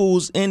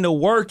locals into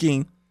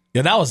working.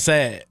 Yeah, that was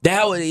sad.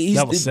 That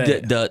was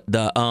sad.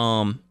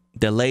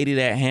 The lady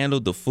that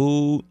handled the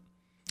food,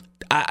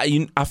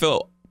 I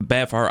felt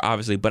bad for her,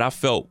 obviously, but I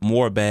felt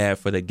more bad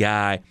for the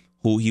guy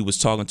who he was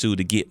talking to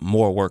get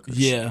more workers.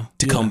 Yeah.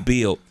 To come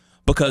build.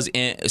 Because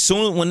as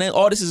soon when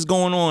all this is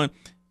going on,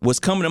 what's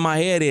coming to my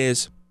head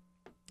is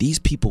these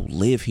people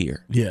live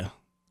here. Yeah.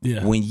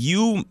 Yeah. When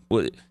you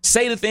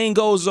say the thing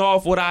goes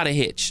off without a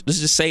hitch, let's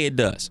just say it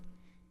does.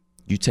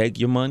 You take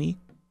your money,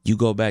 you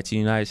go back to the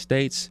United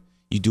States,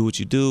 you do what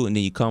you do, and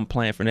then you come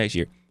plan for next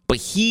year. But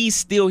he's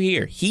still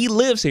here. He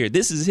lives here.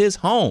 This is his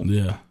home.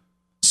 Yeah.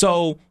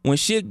 So when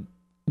shit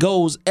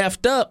goes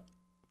effed up,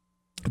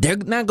 they're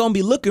not going to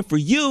be looking for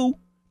you.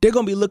 They're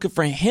going to be looking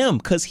for him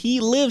because he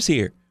lives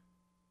here.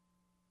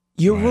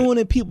 You're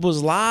ruining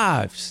people's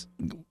lives.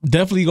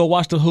 Definitely go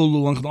watch the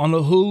Hulu one. 'Cause on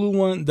the Hulu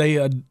one, they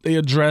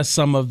address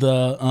some of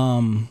the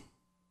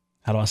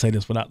how do I say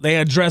this without? They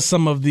address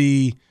some of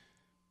the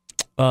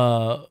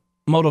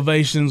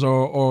motivations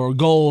or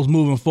goals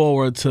moving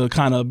forward to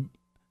kind of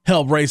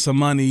help raise some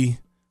money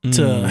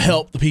to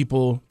help the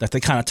people that they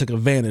kind of took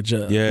advantage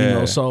of.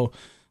 Yeah. So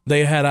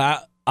they had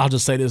I'll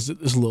just say this a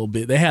little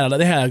bit. They had a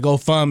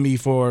GoFundMe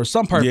for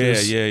some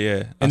purpose.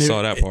 Yeah. I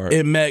saw that part.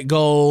 It met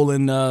goal,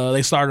 and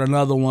they started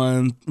another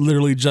one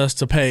literally just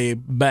to pay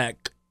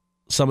back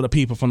some of the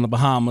people from the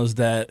Bahamas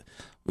that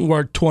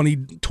worked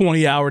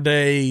 20-hour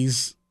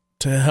days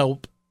to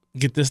help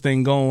get this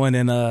thing going.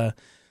 And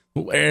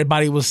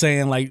everybody was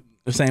saying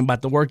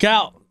about the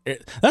workout.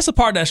 That's the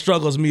part that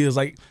struggles me is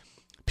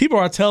people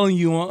are telling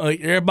you,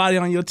 everybody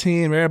on your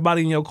team,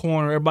 everybody in your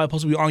corner, everybody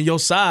supposed to be on your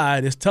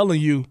side is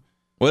telling you.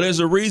 Well, there's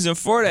a reason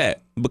for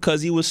that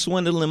because he was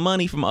swindling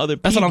money from other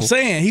people. That's what I'm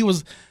saying.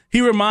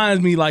 He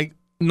reminds me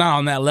not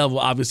on that level,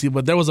 obviously,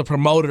 but there was a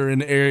promoter in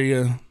the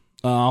area.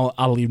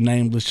 I'll leave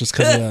nameless just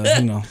because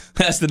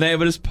That's the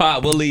name of this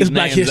pot. We'll leave it's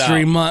names Black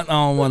History out. Month. I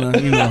don't want to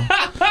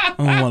I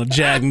don't want to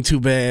jag him too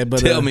bad. But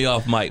tell me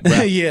off mic,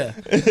 bro. Yeah,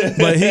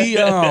 but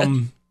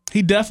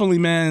he definitely,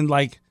 man,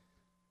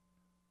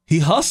 he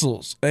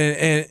hustles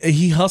and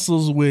he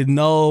hustles with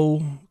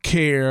no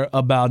care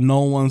about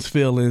no one's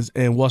feelings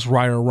and what's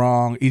right or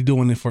wrong. He's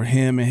doing it for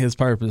him and his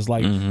purpose.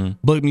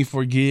 Booked me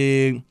for a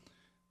gig,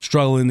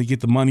 struggling to get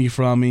the money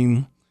from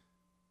him.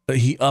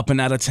 He up and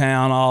out of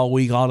town all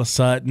week. All of a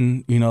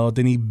sudden,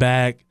 then he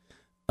back.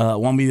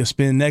 Want me to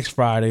spend next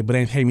Friday, but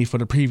ain't pay me for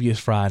the previous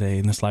Friday.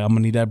 And it's I'm gonna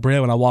need that bread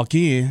when I walk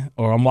in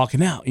or I'm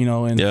walking out.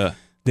 And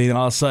then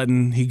all of a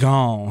sudden he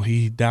gone.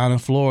 He down in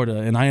Florida,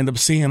 and I end up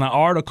seeing an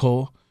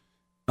article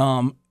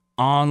on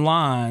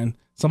online.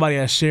 Somebody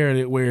had shared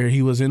it where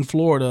he was in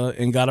Florida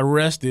and got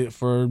arrested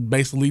for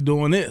basically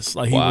doing this.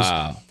 Like he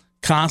was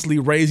constantly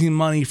raising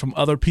money from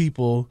other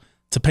people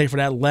to pay for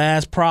that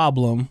last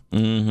problem,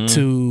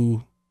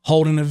 to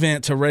hold an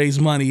event to raise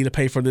money to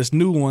pay for this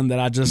new one that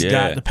I just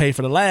got to pay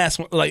for the last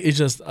one. Like it's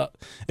just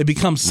it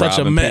becomes such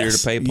a mess. Peter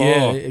to pay Paul.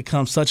 Yeah, it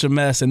becomes such a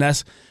mess, and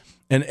that's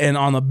and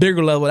on a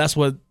bigger level, that's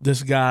what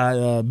this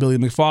guy Billy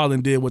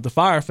McFarland did with the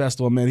Fire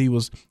Festival. Man,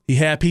 he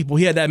had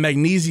that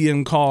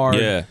magnesium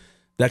card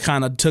that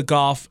kind of took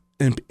off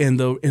in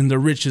the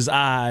rich's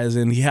eyes,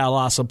 and he had a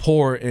lot of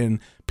support, and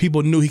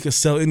people knew he could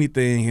sell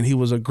anything, and he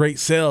was a great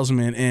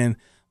salesman and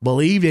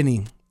believed in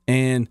him,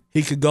 and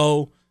he could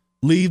go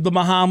leave the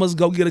Bahamas,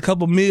 go get a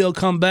couple meal,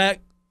 come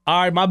back.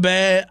 All right, my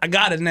bad, I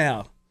got it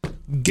now.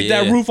 Get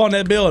that roof on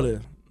that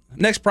building.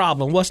 Next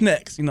problem, what's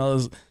next? You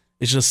know,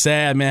 it's just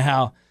sad, man.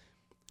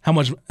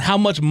 How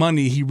much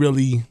money he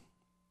really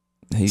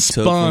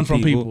spun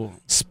from people,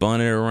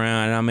 spun it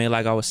around. And I mean,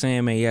 like I was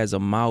saying, man, he has a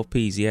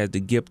mouthpiece. He has the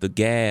gift of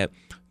gab,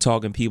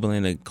 talking people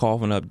into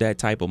coughing up that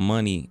type of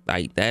money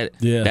like that.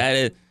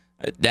 Yeah,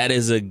 that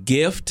is a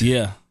gift.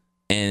 Yeah,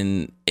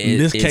 and in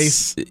this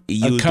case,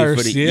 used a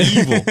curse. It for the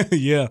evil.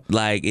 Yeah,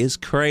 like it's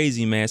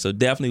crazy, man. So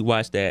definitely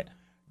watch that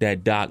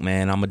doc,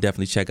 man. I'm gonna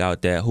definitely check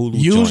out that Hulu.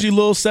 Use your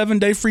little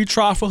 7-day free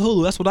trial for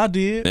Hulu. That's what I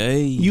did.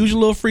 Hey, use your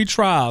little free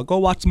trial. Go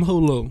watch some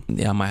Hulu.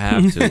 Yeah, I might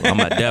have to. I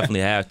might definitely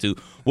have to.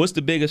 What's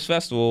the biggest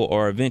festival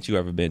or event you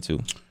ever been to?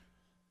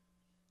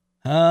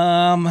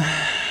 I'd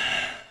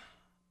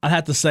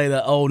have to say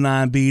the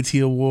 2009 BET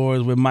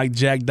Awards when Mike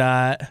Jack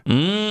died.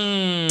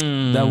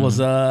 That was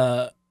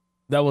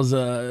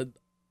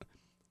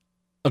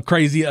a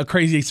crazy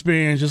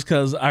experience, just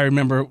because I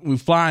remember we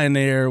flying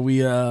there. We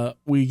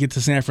get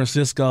to San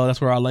Francisco.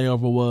 That's where our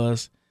layover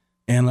was,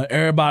 and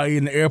everybody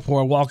in the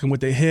airport walking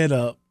with their head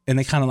up, and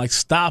they kind of like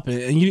stop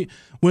it. And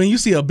when you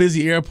see a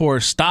busy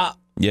airport stop,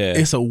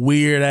 it's a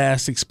weird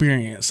ass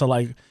experience. So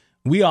like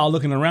we all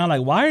looking around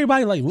like, why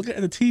everybody like looking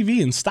at the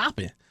TV and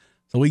stopping?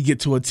 So we get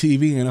to a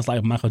TV and it's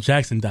like Michael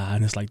Jackson died,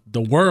 and it's like the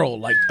world.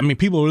 Like I mean,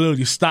 people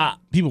literally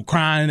stopped. People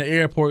crying in the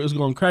airport. It was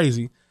going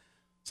crazy.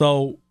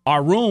 So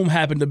our room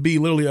happened to be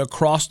literally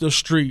across the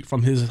street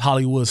from his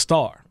Hollywood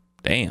star.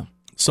 Damn.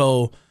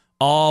 So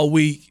all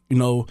week,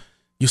 you're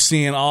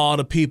seeing all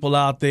the people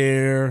out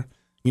there,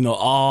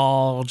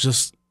 all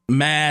just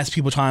mass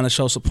people trying to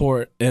show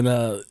support. And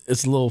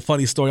it's a little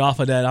funny story off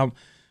of that.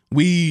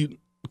 We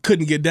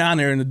couldn't get down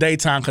there in the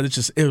daytime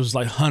because it was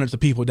like hundreds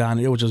of people down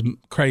there. It was just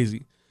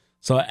crazy.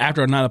 So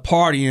after a night of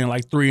partying,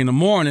 like 3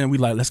 a.m, we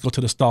like, let's go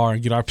to the star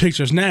and get our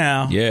pictures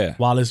now. Yeah.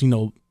 While it's,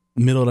 middle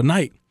of the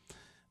night.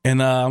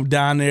 And I'm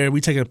down there,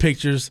 we taking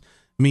pictures.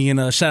 Me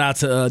and shout out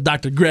to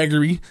Dr.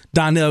 Gregory,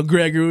 Donnell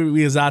Gregory.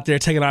 We was out there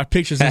taking our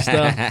pictures and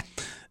stuff.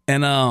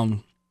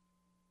 And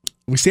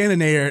we standing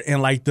there,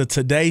 and like the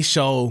Today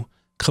Show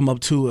come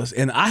up to us.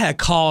 And I had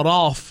called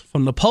off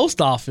from the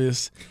post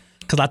office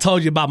because I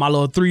told you about my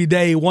little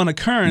 3-day one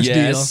occurrence deal.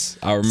 Yes,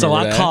 I remember So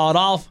that. I called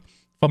off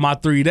for my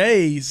 3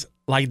 days,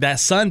 like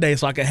that Sunday,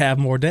 so I could have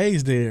more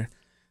days there.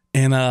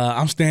 And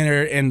I'm standing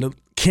there, and the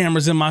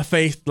cameras in my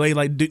face. They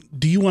like, do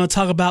you want to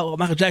talk about what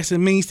Michael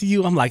Jackson means to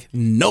you? I'm like,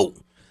 no,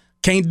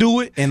 can't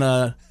do it. And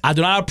I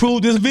do not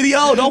approve this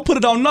video. Don't put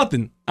it on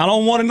nothing. I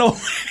don't want to know.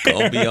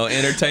 Gonna be on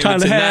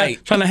Entertainment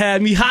Tonight. Trying to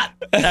have me hot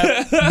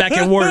back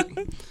at work.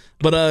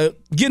 But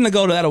getting to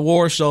go to that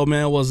award show,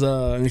 man, was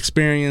an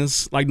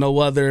experience like no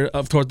other.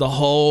 Of course, the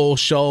whole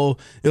show,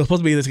 it was supposed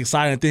to be this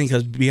exciting thing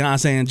because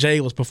Beyonce and Jay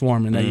was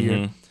performing that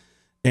year.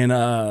 And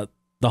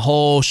the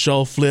whole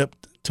show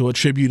flipped to a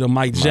tribute to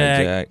Mike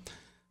Jack.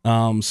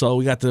 So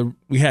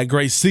we had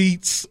great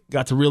seats,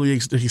 got to really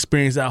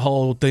experience that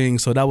whole thing.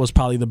 So that was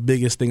probably the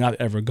biggest thing I've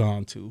ever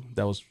gone to.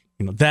 That was,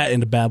 that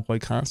and the Bad Boy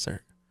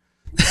concert.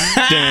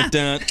 Dun,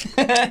 dun,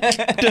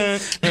 dun,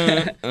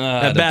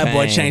 that Bad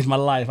Boy changed my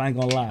life. I ain't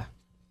gonna lie.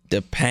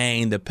 The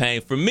pain.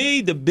 For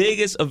me, the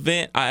biggest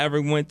event I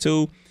ever went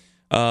to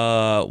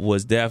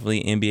was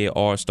definitely NBA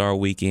All-Star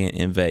Weekend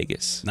in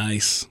Vegas.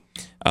 Nice.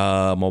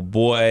 My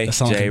boy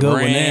Jay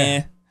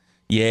Rand.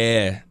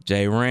 Yeah,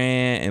 Jay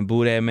Rand and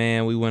Boo That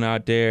Man, we went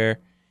out there,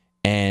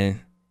 and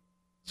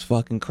it's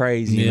fucking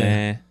crazy,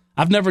 man.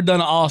 I've never done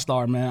an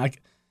All-Star, man.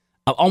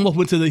 I almost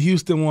went to the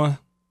Houston one,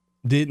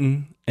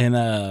 didn't, and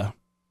I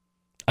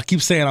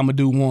keep saying I'm gonna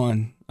do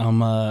one.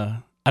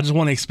 I just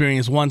want to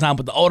experience one time,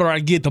 but the older I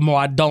get, the more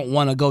I don't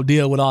want to go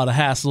deal with all the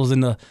hassles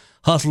and the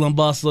hustle and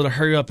bustle, to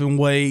hurry up and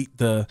wait.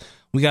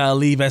 We gotta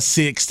leave at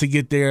 6 to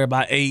get there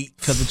by 8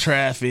 because of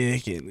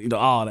traffic and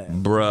all that.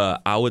 Bruh,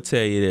 I would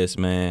tell you this,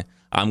 man.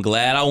 I'm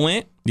glad I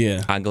went.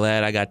 Yeah. I'm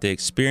glad I got to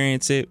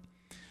experience it.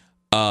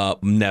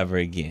 Never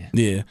again.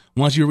 Yeah.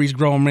 Once you reach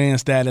grown man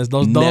status,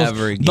 those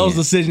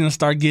decisions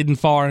start getting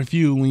far and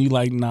few when you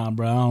like, nah,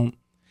 bro,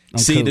 I'm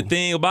See, cool. The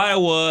thing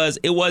about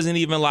it wasn't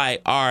even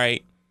like, all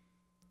right,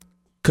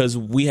 because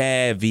we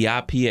had we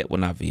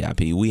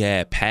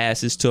had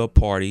passes to a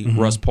party. Mm-hmm.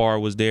 Russ Parr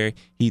was there.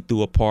 He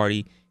threw a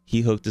party. He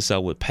hooked us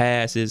up with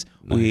passes.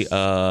 Nice. We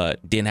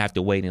didn't have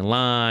to wait in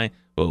line,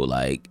 but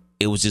like,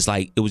 it was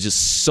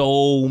just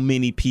so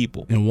many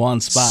people in one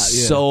spot.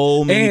 Yeah.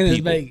 So many and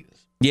people. Vegas.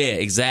 Yeah,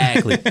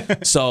 exactly.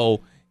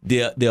 So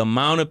the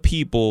amount of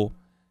people,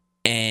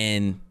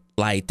 and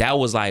like that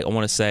was like, I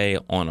want to say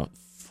on a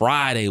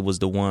Friday was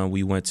the one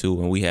we went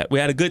to, and we had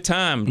a good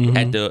time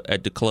at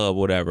the club,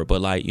 whatever.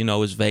 But like, you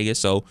know, it's Vegas,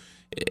 so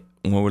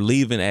when we're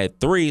leaving at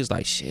 3, it's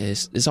like, shit,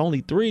 it's only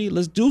 3.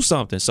 Let's do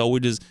something. So we're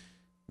just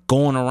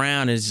going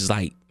around, and it's just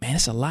like, man,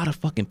 it's a lot of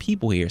fucking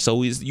people here.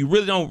 So you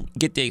really don't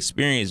get to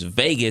experience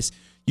Vegas.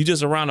 You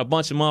just around a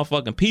bunch of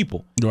motherfucking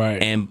people.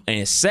 Right.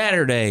 And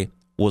Saturday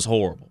was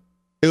horrible.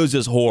 It was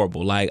just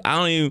horrible. Like, I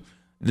don't even,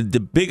 the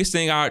biggest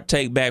thing I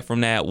take back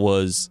from that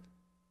was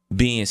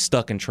being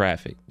stuck in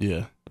traffic.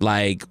 Yeah.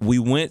 Like, we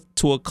went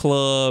to a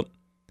club,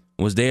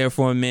 was there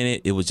for a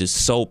minute. It was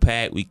just so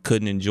packed. We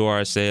couldn't enjoy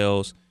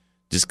ourselves.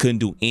 Just couldn't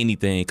do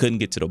anything. Couldn't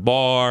get to the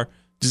bar.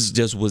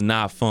 Just was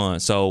not fun.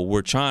 So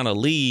we're trying to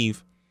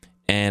leave.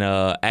 And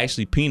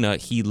actually, Peanut,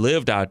 he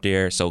lived out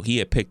there, so he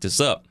had picked us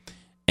up.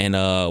 And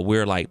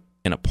we're like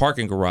in a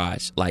parking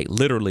garage, like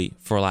literally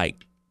for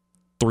like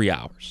 3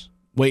 hours.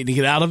 Waiting to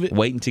get out of it?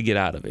 Waiting to get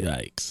out of it.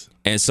 Yikes.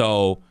 And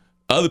so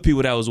other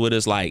people that was with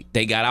us, like,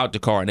 they got out the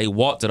car and they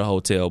walked to the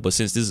hotel. But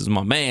since this is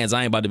my man's,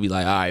 I ain't about to be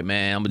like, all right,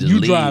 man, I'm going to just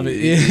leave. You drive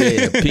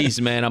it. Yeah, peace,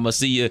 man. I'm going to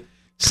see you.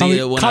 Call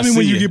me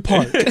when you get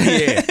parked.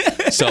 Yeah.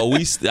 So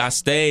I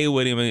stayed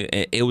with him,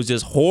 and it was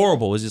just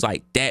horrible. It was just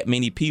like that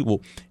many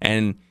people.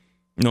 And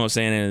you know what I'm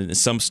saying? And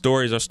some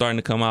stories are starting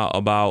to come out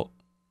about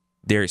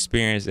their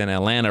experience in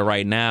Atlanta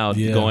right now,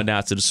 going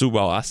down to the Super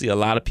Bowl. I see a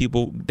lot of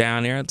people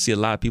down there. I see a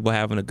lot of people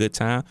having a good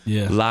time.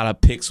 Yeah. A lot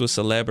of pics with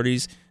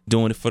celebrities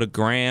doing it for the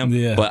gram.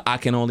 Yeah. But I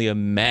can only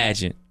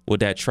imagine what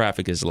that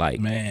traffic is like.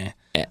 Man.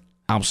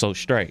 I'm so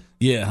straight.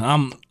 Yeah,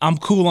 I'm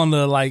cool on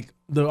the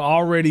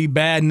already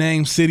bad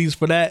name cities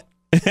for that.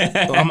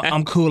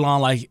 I'm cool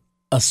on like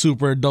a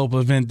super dope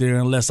event there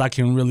unless I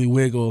can really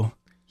wiggle.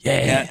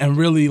 Yeah. And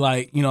really,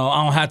 like, you know,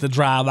 I don't have to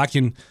drive. I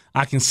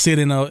can sit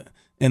in a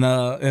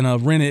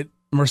rented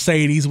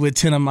Mercedes with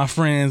 10 of my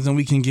friends, and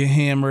we can get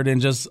hammered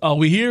and just,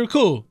 we here?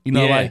 Cool. You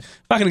know, like,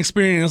 if I can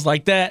experience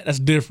like that, that's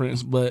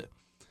different. But,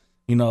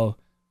 you know,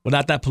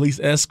 without that police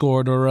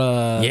escort or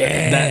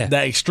that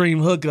extreme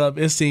hookup,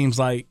 it seems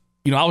like,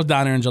 you know, I was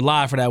down there in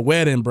July for that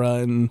wedding, bro,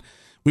 and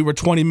we were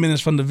 20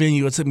 minutes from the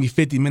venue. It took me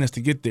 50 minutes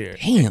to get there.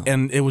 Damn.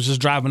 And it was just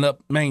driving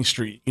up Main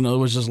Street. You know, it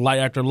was just light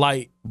after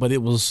light, but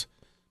it was,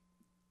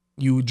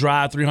 you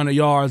drive 300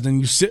 yards, then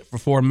you sit for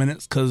 4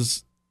 minutes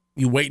because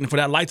you waiting for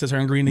that light to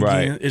turn green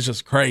again. Right. It's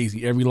just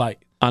crazy, every light.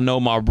 I know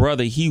my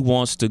brother, he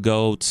wants to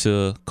go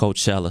to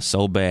Coachella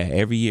so bad.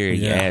 Every year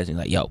he asks me,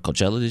 like, yo,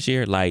 Coachella this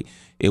year? Like,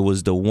 it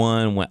was the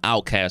one when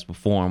Outkast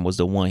performed was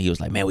the one he was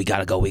like, man, we got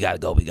to go.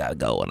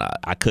 And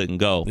I couldn't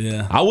go.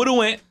 Yeah. I would have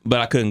went, but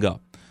I couldn't go.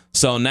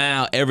 So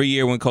now every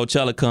year when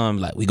Coachella comes,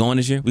 like, we going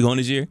this year?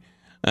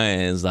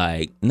 And it's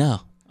like, no,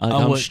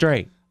 I'm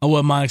straight.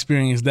 What my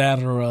experience,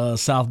 that or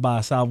South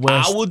by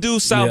Southwest? I will do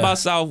South by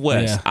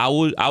Southwest. Yeah.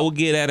 I will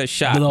get at a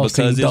shot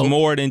because it's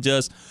more than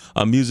just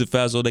a music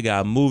festival. They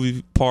got a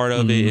movie part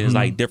of it. It's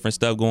like different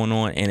stuff going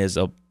on, and it's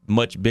a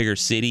much bigger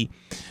city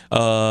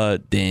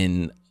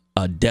than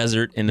a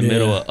desert in the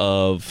middle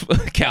of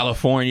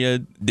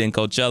California than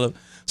Coachella.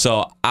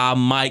 So I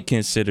might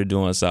consider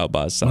doing South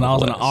by Southwest. When I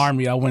was in the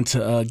Army, I went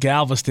to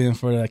Galveston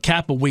for the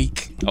Kappa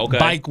Week,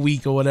 Bike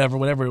Week or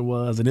whatever it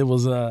was, and it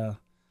was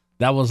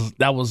that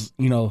was,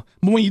 you know,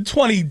 when you're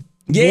 21,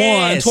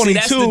 22,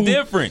 that's the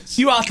difference.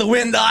 You out the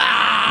window,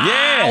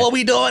 what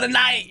we doing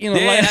tonight? You know,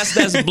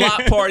 that's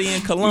block party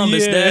in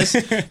Columbus.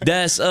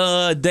 That's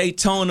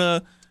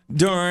Daytona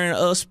during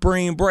a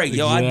spring break.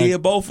 Yo, I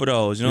did both of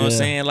those. You know what I'm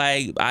saying?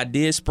 Like, I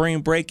did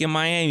spring break in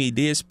Miami,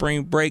 did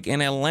spring break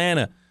in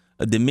Atlanta,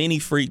 the mini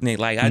Freaknik.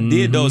 Like, I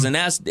did those, and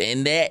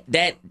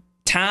that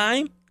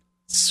time.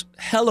 It's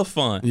hella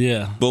fun.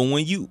 Yeah. But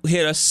when you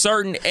hit a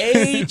certain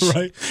age,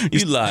 right.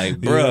 You like,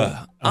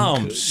 bruh,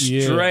 I'm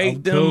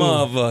straight the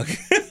motherfucker.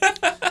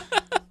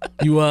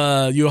 You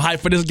hyped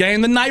for this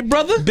game tonight,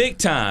 brother? Big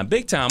time.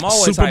 I'm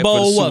always Super hyped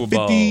Bowl, for the Super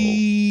Bowl.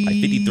 50, like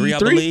 53, I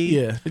believe.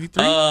 Yeah,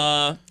 53.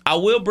 I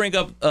will bring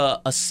up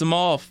a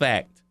small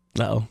fact.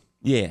 Uh-oh.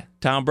 Yeah,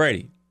 Tom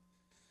Brady.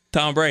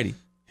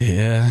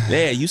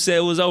 Yeah, you said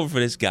it was over for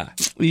this guy.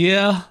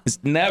 Yeah. It's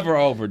never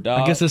over,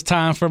 dog. I guess it's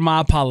time for my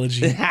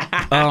apology.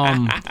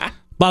 About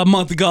a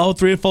month ago,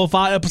 3 or 4,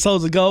 5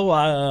 episodes ago,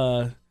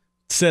 I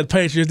said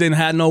Patriots didn't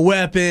have no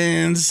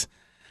weapons.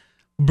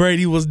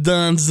 Brady was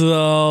done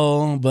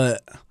so.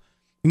 But,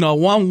 you know,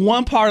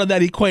 one part of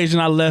that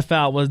equation I left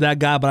out was that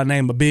guy by the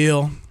name of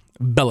Bill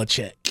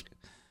Belichick.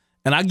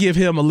 And I give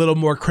him a little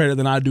more credit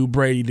than I do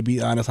Brady, to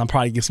be honest. I'll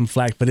probably get some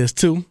flack for this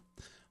too.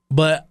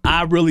 But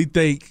I really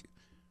think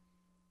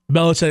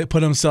Belichick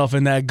put himself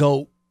in that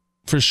GOAT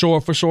for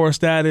sure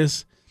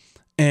status,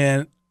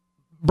 and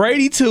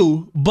Brady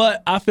too.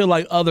 But I feel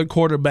like other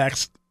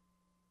quarterbacks,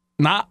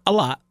 not a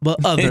lot,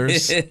 but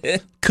others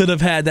could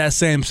have had that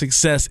same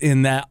success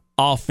in that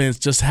offense,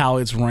 just how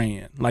it's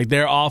ran. Like,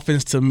 their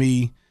offense, to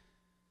me,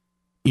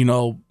 you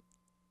know,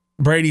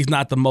 Brady's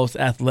not the most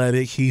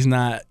athletic. He's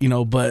not, you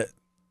know, but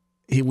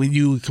when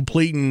you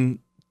completing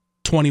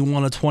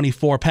 21 or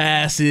 24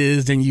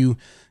 passes, then you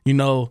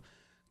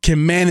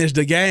can manage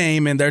the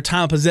game, and their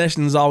time of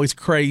possession is always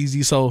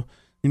crazy. So,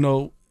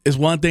 it's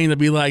one thing to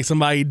be like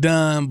somebody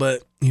done,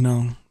 but,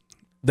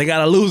 they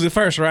got to lose it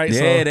first, right?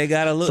 Yeah, they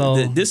got to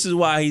lose. This is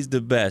why he's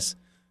the best.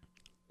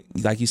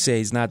 Like you say,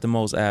 he's not the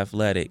most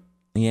athletic.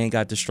 He ain't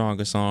got the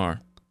strongest arm.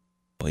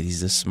 But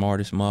he's the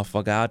smartest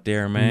motherfucker out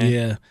there, man.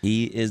 Yeah.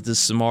 He is the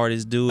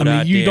smartest dude out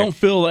there. You don't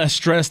feel as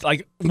stressed.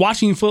 Like,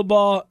 watching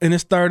football and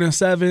it's 3rd and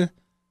 7,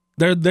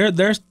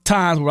 there's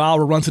times where I'll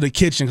run to the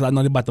kitchen because I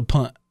know they're about to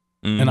punt.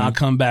 And I'll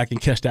come back and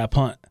catch that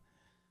punt.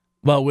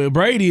 But with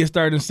Brady, it's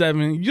 3rd and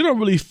 7, you don't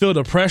really feel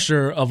the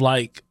pressure of,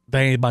 like,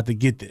 they ain't about to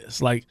get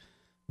this. Like,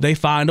 they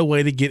find a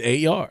way to get 8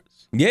 yards.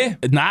 Yeah.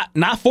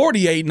 Not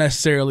 48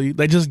 necessarily.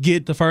 They just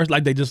get the first,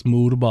 like, they just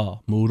move the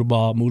ball.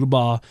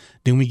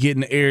 Then we get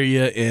in the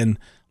area and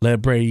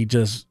let Brady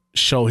just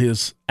show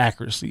his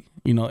accuracy,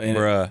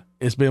 and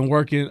it's been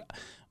working.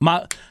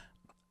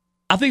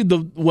 I think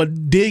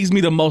what digs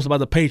me the most about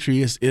the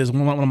Patriots is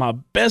one of my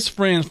best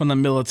friends from the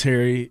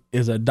military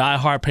is a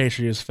diehard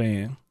Patriots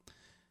fan.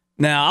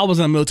 Now, I was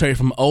in the military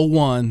from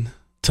 01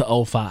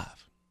 to 05.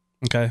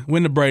 Okay.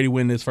 When did Brady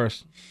win his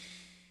first?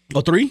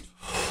 03?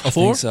 04? I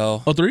think so.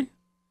 03?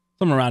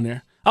 Somewhere around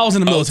there. I was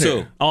in the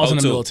military.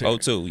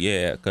 02,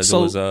 yeah, because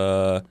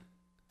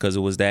it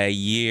was that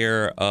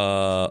year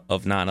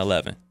of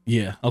 9/11.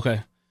 Yeah,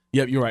 okay.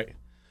 Yep, you're right.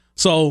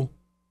 So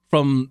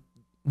from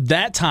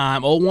that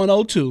time,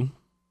 01, 02,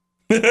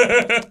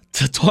 to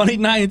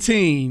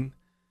 2019,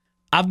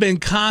 I've been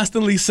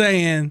constantly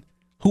saying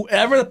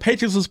whoever the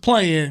Patriots was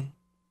playing,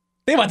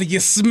 they about to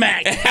get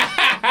smacked.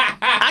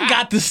 I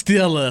got the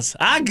Steelers.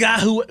 I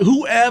got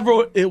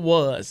whoever it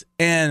was.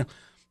 And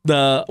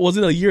was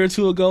it a year or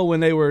two ago when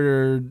they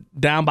were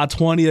down by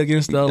 20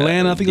 against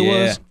Atlanta, I think it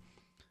was?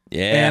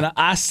 Yeah. And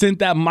I sent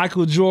that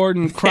Michael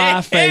Jordan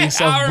cry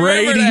face of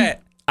Brady.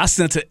 That. I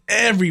sent to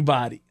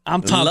everybody.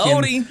 I'm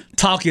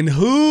talking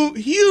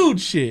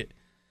huge shit.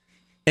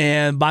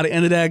 And by the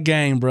end of that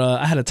game, bro,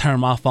 I had to turn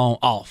my phone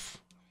off,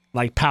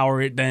 like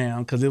power it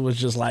down, because it was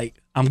just like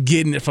I'm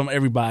getting it from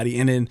everybody.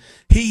 And then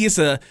he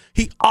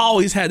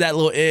always had that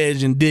little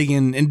edge and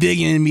digging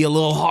me a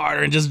little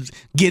harder and just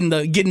getting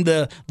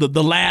the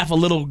laugh a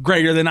little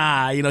greater than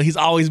I. He's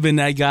always been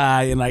that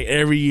guy. And like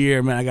every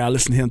year, man, I gotta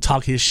listen to him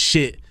talk his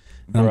shit.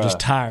 And I'm just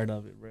tired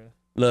of it, bro.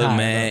 Look,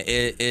 man,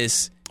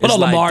 it's like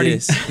Lombardi?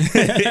 This.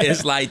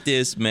 It's like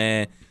this,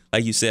 man.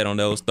 Like you said, on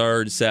those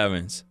 3rd and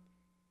 7s,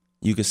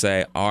 you could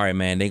say, all right,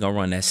 man, they gonna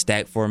run that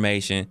stack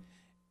formation,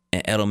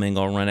 and Edelman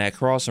gonna run that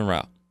crossing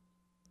route.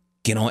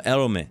 Get on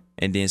Edelman.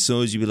 And then as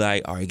soon as you be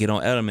like, all right, get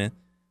on Edelman,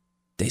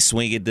 they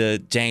swing it to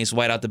James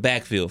White out the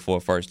backfield for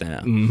a first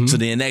down. Mm-hmm. So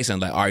then next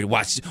time, like, all right,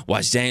 watch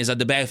James out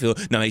the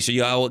backfield. Now make sure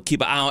y'all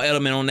keep an eye on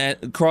Edelman on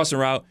that crossing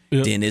route.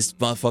 Yep. Then it's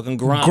motherfucking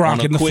Gronk on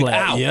a quick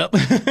out. Yep.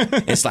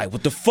 It's like,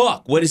 what the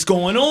fuck? What is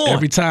going on?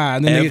 Every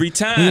time. Then And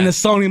then the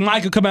Sony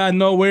Michael come out of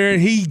nowhere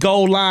and he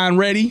goal line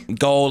ready.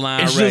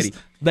 Ready.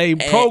 They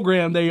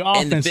program their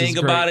offense. And the thing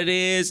about it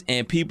is,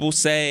 and people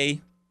say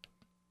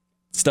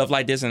stuff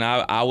like this, and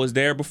I was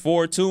there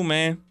before too,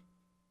 man.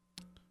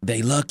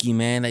 They lucky,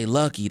 man. They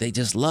lucky. They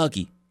just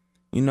lucky.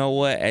 You know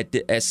what?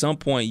 At some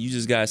point, you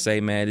just gotta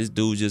say, man, this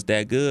dude's just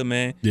that good,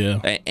 man. Yeah.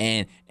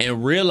 And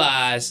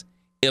realize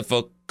if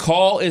a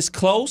call is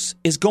close,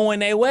 it's going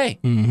their way.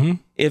 Mm-hmm.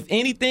 If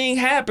anything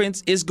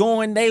happens, it's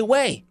going their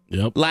way.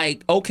 Yep.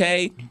 Like,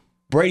 okay,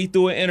 Brady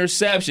threw an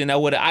interception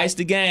that would have iced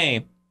the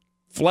game.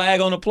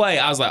 Flag on the play.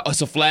 I was like, oh,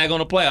 it's a flag on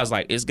the play. I was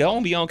like, it's going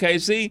to be on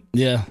KC.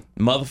 Yeah.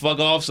 Motherfucker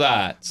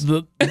offsides.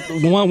 The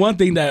one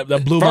thing that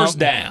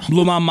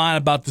blew my mind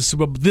about this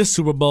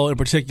Super Bowl in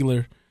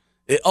particular,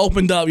 it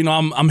opened up,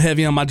 I'm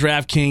heavy on my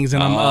DraftKings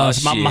and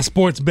I'm my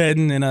sports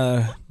betting,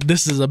 and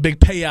this is a big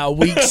payout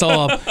week,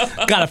 so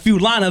I've got a few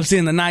lineups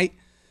in tonight.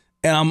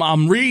 And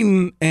I'm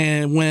reading,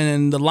 and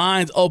when the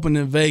lines opened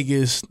in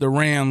Vegas, the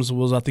Rams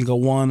was, I think, a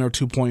 1 or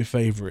 2 point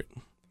favorite.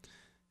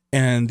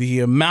 And the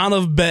amount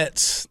of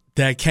bets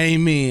that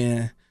came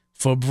in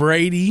for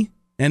Brady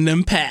and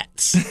them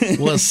Pats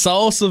was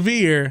so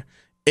severe,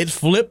 it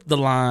flipped the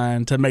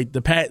line to make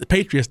the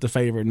Patriots the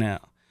favorite now.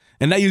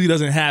 And that usually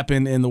doesn't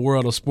happen in the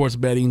world of sports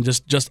betting,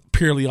 just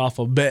purely off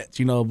of bets,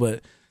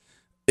 but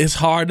it's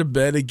hard to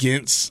bet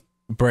against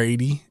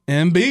Brady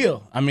and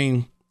Bill. I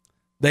mean,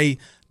 they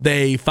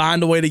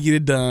find a way to get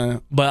it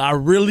done, but I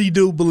really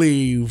do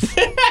believe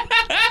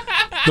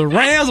the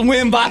Rams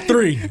win by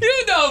 3.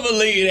 You don't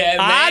believe that,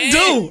 man. I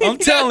do. I'm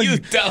telling you. You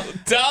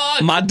don't,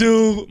 dog. My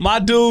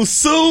dude,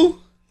 Sue,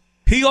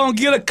 he gonna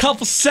get a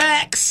couple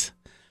sacks.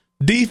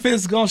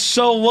 Defense gonna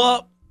show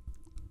up.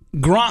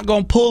 Gronk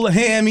gonna pull a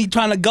hammy,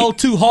 trying to go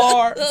too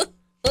hard.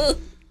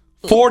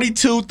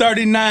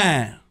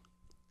 42-39.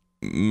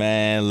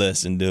 Man,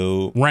 listen,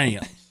 dude.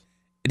 Rams.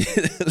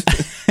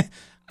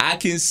 I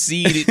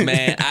conceded,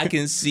 man. I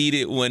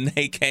conceded when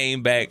they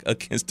came back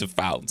against the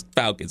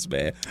Falcons,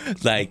 man.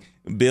 Like,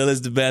 Bill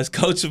is the best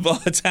coach of all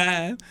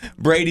time.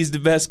 Brady's the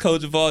best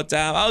coach of all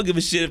time. I don't give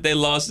a shit if they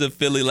lost to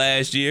Philly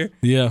last year.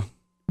 Yeah.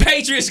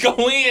 Patriots go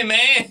win,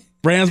 man.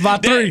 Rams by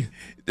 3.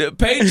 The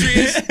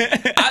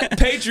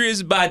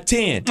Patriots by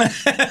 10.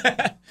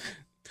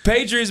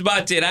 Patriots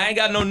by 10. I ain't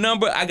got no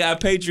number. I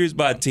got Patriots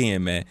by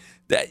 10, man.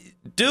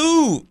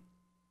 Dude,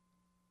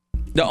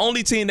 the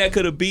only team that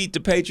could have beat the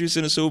Patriots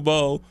in the Super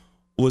Bowl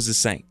was the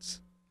Saints.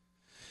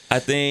 I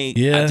just think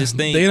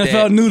the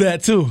NFL knew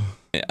that too.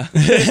 Yeah.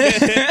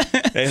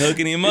 They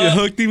hooking him up. They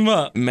hooked him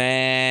up.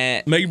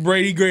 Man. Make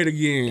Brady great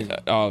again.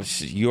 Oh,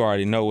 you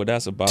already know what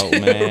that's about,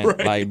 man.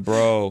 Right. Like,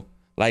 bro,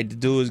 like the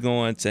dude is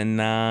going to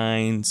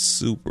 9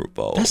 Super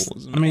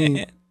Bowls, man. I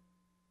mean,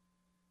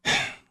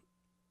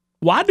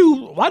 why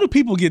do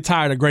people get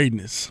tired of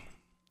greatness?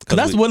 Because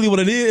that's really what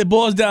it is. It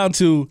boils down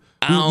to,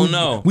 I don't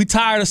know. We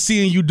tired of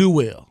seeing you do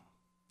well.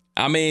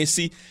 I mean,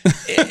 see,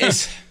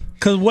 it's...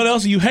 Because what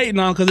else are you hating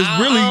on? Because it's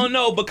really... I don't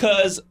know,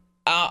 because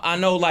I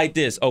know like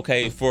this.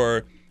 Okay,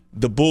 for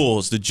the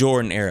Bulls, the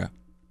Jordan era,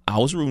 I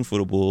was rooting for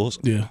the Bulls.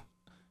 Yeah.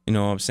 You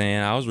know what I'm saying?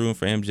 I was rooting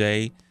for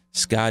MJ,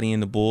 Scotty,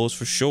 and the Bulls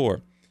for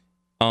sure.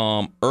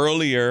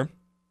 Earlier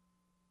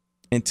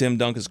in Tim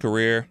Duncan's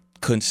career,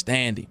 couldn't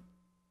stand him.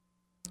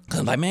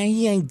 Cause I'm like, man,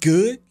 he ain't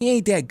good. He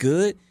ain't that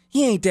good.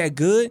 He ain't that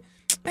good.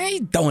 Man,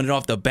 he's throwing it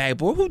off the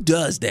backboard. Who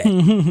does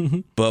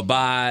that? But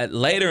by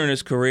later in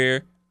his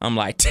career, I'm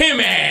like,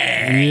 Timmy!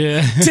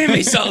 Yeah.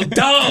 Timmy's so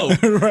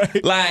dope.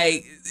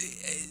 Right.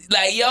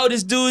 Like, yo,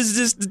 this dude is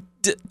just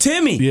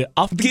Timmy. Yeah,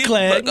 off the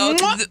clad.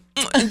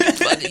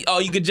 Oh,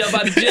 you could jump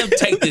out the gym?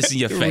 Take this in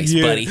your face,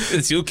 buddy.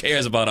 Who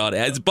cares about all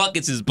that? It's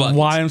buckets is buckets.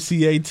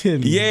 YMCA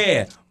Timmy.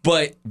 Yeah,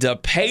 but the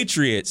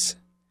Patriots,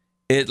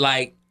 it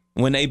like,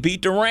 when they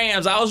beat the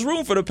Rams, I was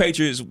rooting for the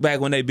Patriots back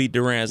when they beat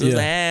the Rams. I was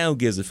like, who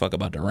gives a fuck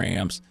about the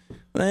Rams?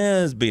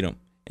 Let's beat them.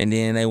 And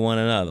then they won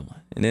another one.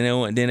 And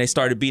then they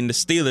started beating the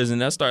Steelers,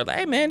 and I started like,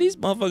 hey, man, these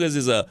motherfuckers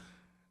is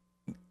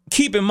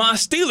keeping my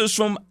Steelers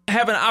from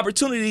having an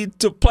opportunity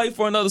to play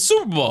for another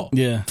Super Bowl.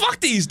 Yeah.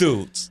 Fuck these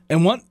dudes.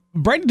 And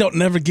Brady don't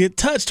never get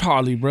touched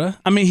hardly, bruh.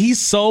 I mean, he's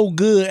so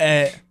good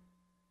at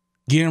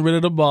getting rid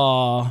of the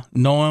ball,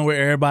 knowing where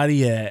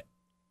everybody at,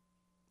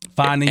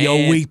 finding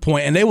your weak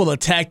point, and they will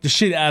attack the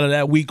shit out of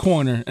that weak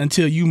corner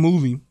until you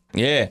move him.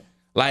 Yeah.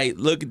 Like,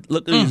 look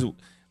at these.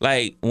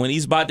 Like, when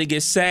he's about to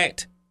get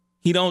sacked,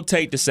 he don't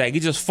take the sack. He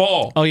just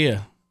fall. Oh,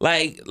 yeah.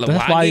 Like,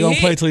 that's why he going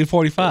to play till he's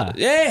 45.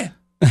 Yeah.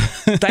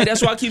 Like,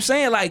 that's why I keep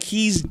saying, like,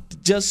 he's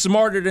just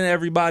smarter than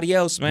everybody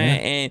else,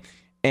 man. Yeah.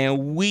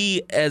 And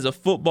we, as a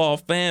football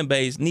fan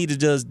base, need to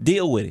just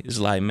deal with it. It's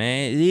like,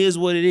 man, it is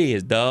what it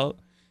is, dog.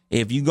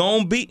 If you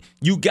going to beat,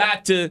 you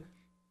got to,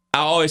 I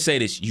always say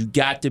this, you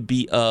got to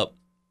be up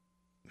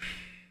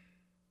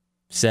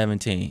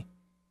 17.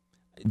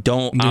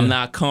 I'm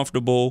not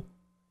comfortable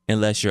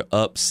unless you're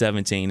up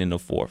 17 in the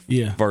fourth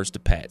versus the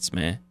Pats,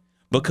 man.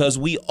 Because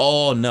we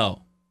all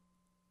know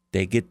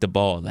they get the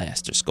ball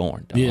last to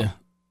scoring, dog. Yeah.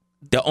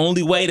 The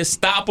only way to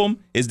stop them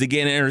is to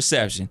get an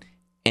interception.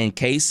 And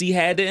KC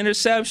had the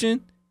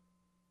interception,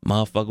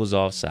 motherfucker was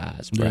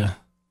offsides, bro.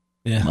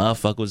 Yeah.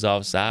 Motherfucker was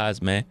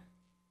offsides, man.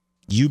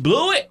 You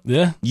blew it.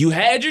 Yeah. You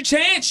had your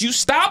chance. You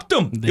stopped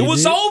them. It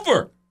was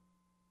over.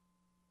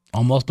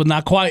 Almost, but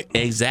not quite.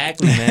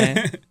 Exactly,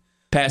 man.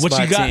 Pass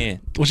by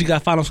 10. What you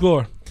got final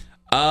score?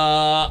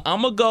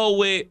 I'm going to go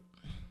with...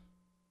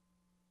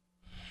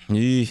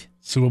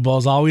 Super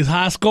Bowl's always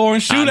high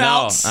scoring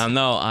shootouts.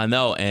 I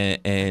know.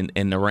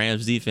 And the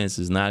Rams defense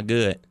is not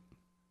good.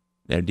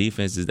 Their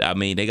defense is, I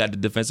mean, they got the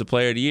defensive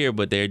player of the year,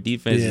 but their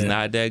defense is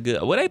not that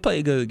good. Well, they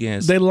play good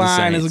against their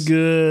line the is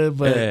good,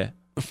 but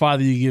the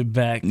farther you get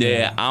back.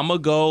 Yeah, I'm going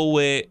to go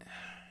with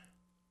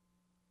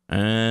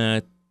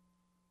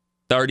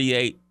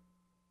 38-28.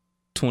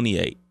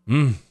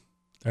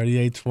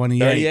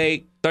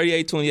 38-28.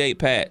 38-28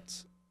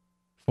 Pats.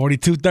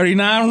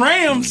 42-39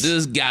 Rams.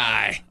 This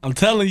guy. I'm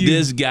telling you.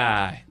 This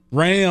guy.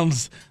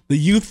 Rams. The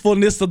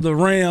youthfulness of the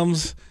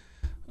Rams.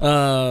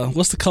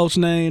 What's the coach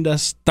name?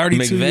 That's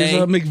 32 years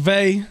old.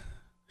 McVay.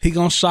 He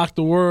gonna shock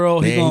the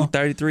world. He's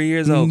 33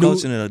 years old,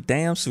 coaching in a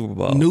damn Super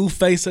Bowl. New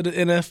face of the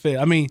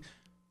NFL. I mean,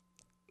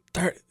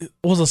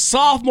 was a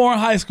sophomore in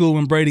high school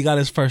when Brady got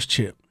his first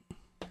chip.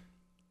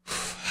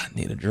 I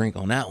need a drink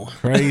on that one.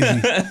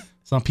 Crazy.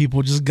 Some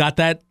people just got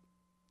that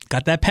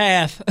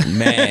path.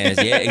 Man,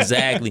 yeah,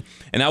 exactly.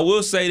 And I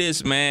will say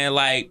this, man,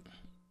 like,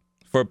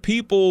 for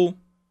people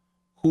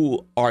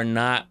who are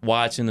not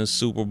watching the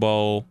Super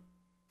Bowl,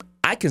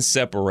 I can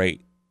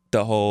separate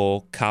the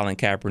whole Colin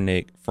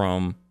Kaepernick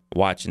from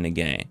watching the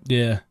game.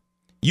 Yeah.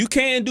 You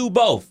can do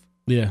both.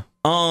 Yeah.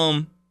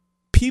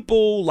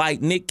 People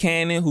like Nick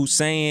Cannon who's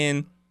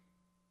saying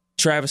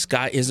Travis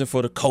Scott isn't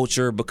for the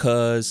culture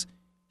because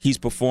he's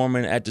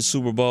performing at the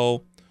Super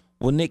Bowl.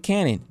 Well, Nick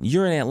Cannon,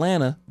 you're in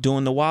Atlanta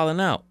doing the wilding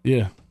out.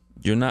 Yeah.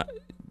 You're not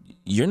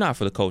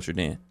for the culture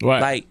then.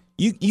 Right. Like,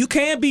 you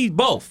can be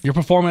both. You're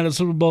performing at the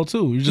Super Bowl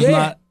too. You're just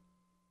not.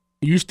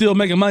 You're still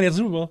making money at the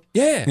Super Bowl.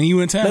 Yeah. And you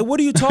in town. Like, what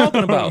are you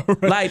talking about?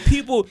 Right. Like,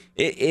 people,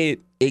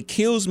 it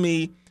kills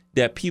me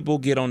that people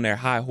get on their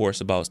high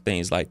horse about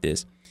things like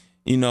this.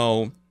 You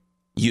know,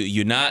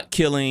 you're not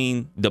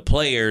killing the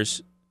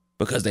players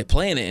because they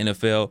play in the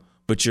NFL,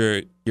 but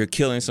you're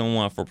killing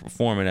someone for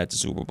performing at the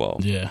Super Bowl.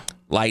 Yeah.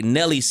 Like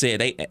Nelly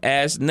said, they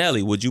asked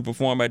Nelly, would you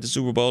perform at the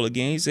Super Bowl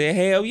again? He said,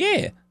 hell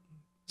yeah.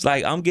 It's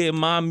like I'm getting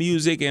my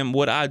music and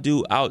what I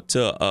do out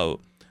to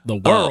the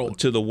world.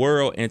 To the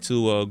world and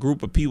to a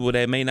group of people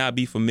that may not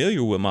be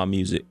familiar with my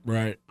music.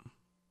 Right.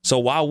 So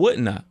why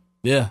wouldn't I?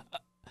 Yeah.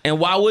 And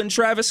why wouldn't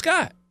Travis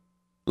Scott?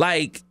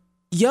 Like,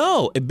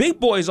 yo, Big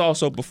Boy's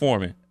also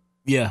performing.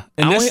 Yeah.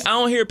 And I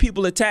don't hear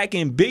people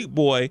attacking Big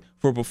Boy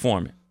for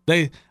performing.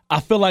 I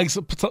feel like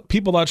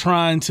people are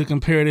trying to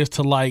compare this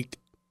to like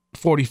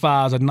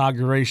 45's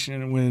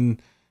inauguration when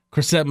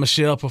Chrisette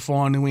Michele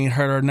performed and we ain't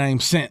heard her name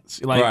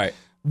since. Like, right.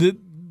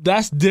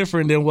 That's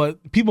different than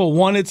what people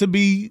want it to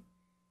be.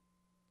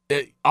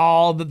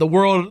 All the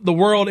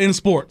world in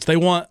sports. They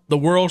want the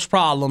world's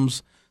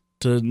problems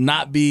to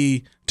not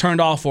be turned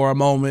off for a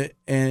moment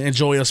and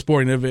enjoy a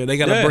sporting event. They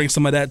got to bring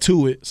some of that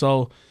to it.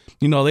 So,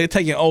 they're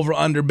taking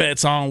over-under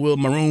bets on will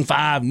Maroon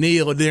 5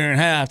 kneel during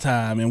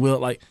halftime. And will,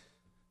 like,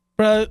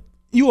 bro,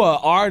 you are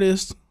an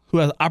artist who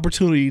has the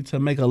opportunity to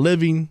make a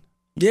living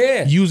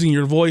using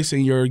your voice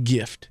and your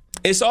gift.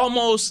 It's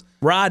almost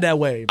ride that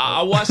wave.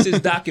 I watched this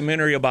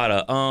documentary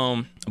about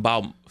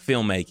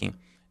filmmaking,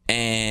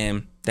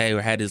 and they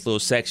had this little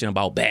section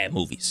about bad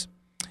movies.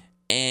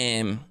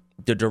 And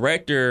the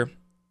director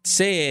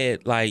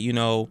said, like,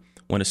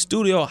 when a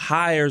studio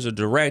hires a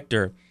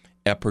director,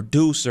 a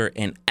producer,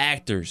 and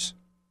actors,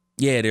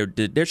 they're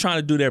trying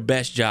to do their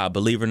best job,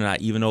 believe it or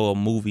not, even though a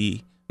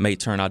movie may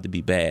turn out to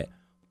be bad.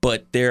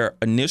 But their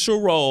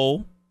initial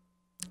role,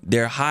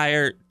 they're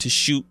hired to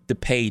shoot the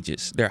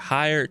pages. They're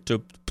hired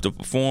to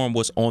perform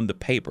what's on the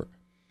paper.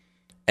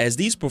 As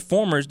these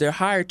performers, they're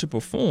hired to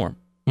perform.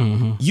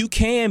 Mm-hmm. You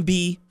can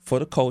be for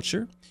the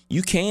culture.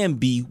 You can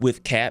be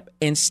with Cap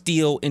and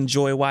still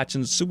enjoy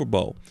watching the Super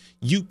Bowl.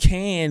 You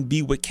can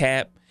be with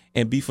Cap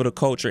and be for the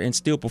culture and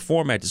still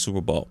perform at the Super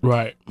Bowl.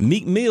 Right.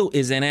 Meek Mill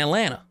is in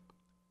Atlanta.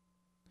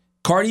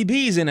 Cardi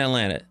B is in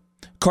Atlanta.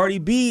 Cardi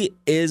B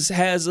has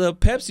a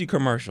Pepsi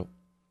commercial.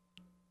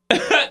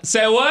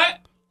 Say what?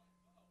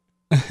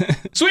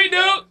 Sweet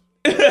dude.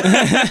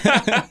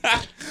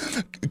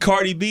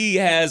 Cardi B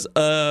has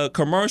a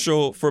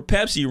commercial for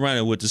Pepsi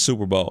running with the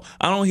Super Bowl.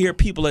 I don't hear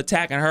people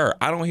attacking her.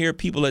 I don't hear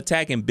people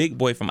attacking Big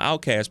Boy from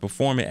Outkast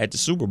performing at the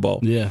Super Bowl.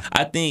 Yeah.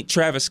 I think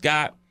Travis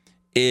Scott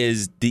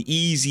is the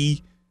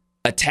easy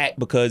attack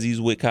because he's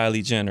with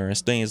Kylie Jenner and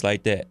things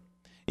like that.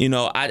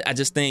 I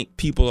just think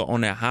people are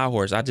on that high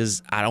horse. I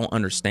don't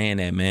understand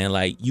that, man.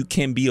 Like, you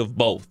can be of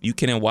both. You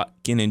can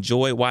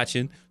enjoy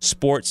watching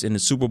sports and the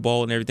Super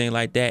Bowl and everything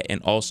like that,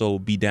 and also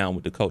be down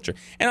with the culture.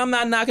 And I'm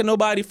not knocking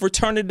nobody for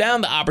turning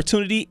down the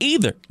opportunity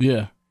either.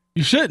 Yeah,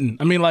 you shouldn't.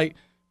 I mean, like,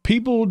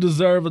 people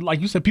deserve, like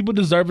you said, people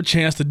deserve a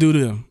chance to do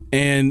them,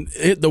 and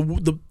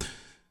the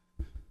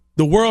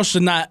world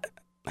should not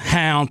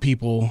hound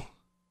people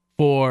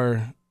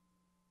for.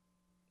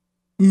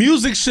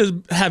 Music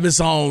should have its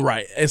own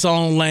right, its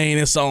own lane,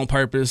 its own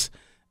purpose.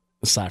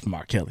 Aside from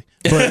R. Kelly,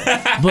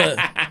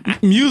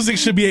 but music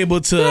should be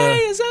able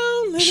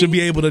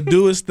to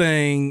do its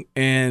thing,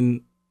 and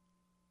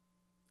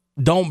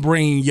don't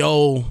bring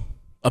your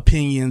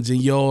opinions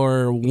and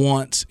your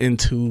wants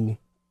into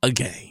a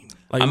game.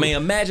 Like, I mean,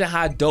 imagine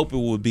how dope it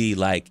would be,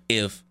 like,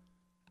 if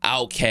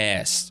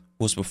Outkast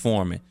was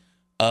performing,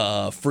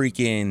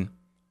 freaking.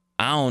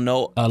 I don't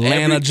know.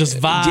 Atlanta just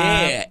vibe.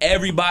 Yeah,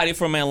 everybody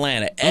from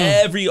Atlanta.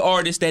 Every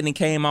artist that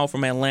came out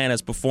from Atlanta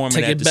is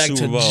performing at the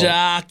Super Bowl. Take it back to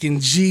Jock and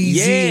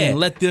Jeezy and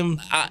let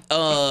them.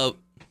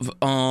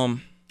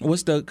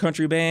 What's the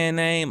country band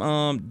name?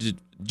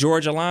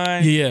 Georgia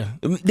Line? Yeah.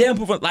 Them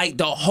perform, like,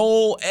 the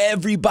whole,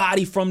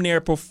 everybody from there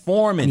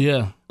performing.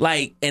 Yeah.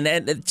 Like, and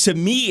that, to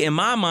me, in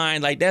my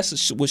mind, like,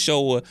 that's would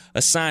show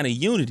a sign of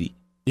unity.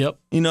 Yep.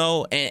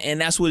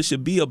 And that's what it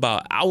should be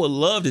about. I would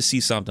love to see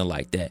something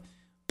like that.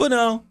 But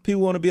no,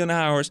 people want to be on the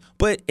high horse.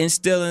 But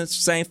still, in the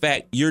same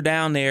fact, you're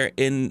down there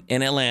in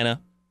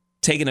Atlanta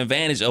taking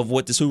advantage of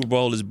what the Super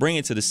Bowl is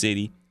bringing to the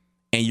city,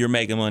 and you're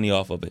making money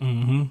off of it.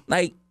 Mm-hmm.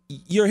 Like,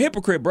 you're a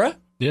hypocrite, bruh.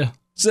 Yeah.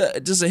 It's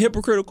just a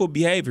hypocritical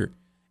behavior.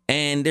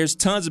 And there's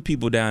tons of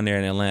people down there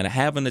in Atlanta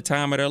having the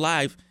time of their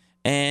life,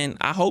 and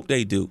I hope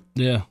they do.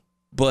 Yeah.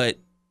 But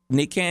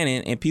Nick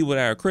Cannon and people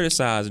that are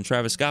criticizing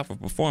Travis Scott for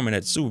performing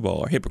at the Super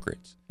Bowl are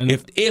hypocrites. And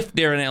if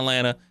they're in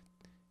Atlanta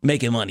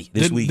making money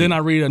this weekend. Then I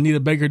read Anita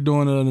Baker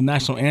doing the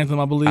national anthem,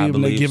 I believe,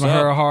 and they're giving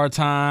her a hard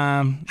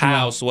time.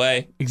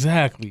 Sway?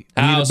 Exactly.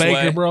 Anita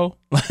Baker, bro.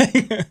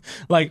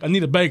 Like,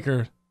 Anita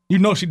Baker,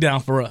 she down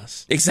for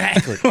us.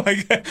 Exactly.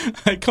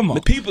 like, come on.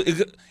 The people,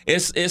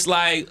 it's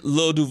like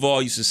Lil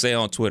Duval used to say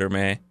on Twitter,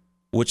 man,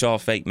 what y'all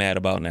fake mad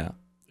about now?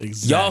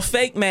 Exactly. Y'all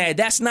fake mad.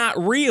 That's not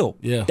real.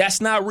 Yeah. That's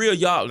not real.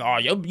 Y'all,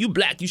 you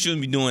black, you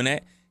shouldn't be doing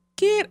that.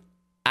 Get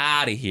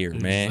out of here,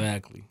 man.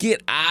 Exactly.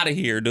 Get out of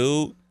here,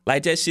 dude.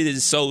 Like, that shit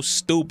is so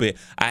stupid.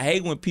 I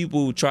hate when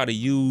people try to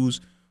use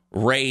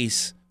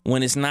race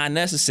when it's not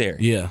necessary.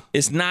 Yeah.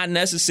 It's not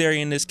necessary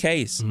in this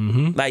case.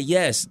 Mm-hmm. Like,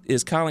 yes,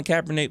 is Colin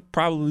Kaepernick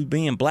probably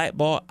being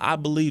blackballed? I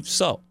believe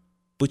so.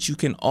 But you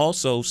can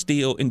also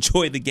still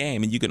enjoy the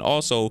game, and you can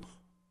also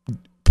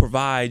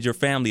provide your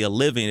family a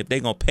living if they're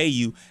gonna pay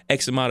you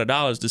X amount of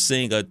dollars to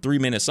sing a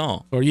 3-minute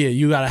song. Or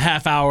you got a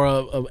half hour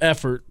of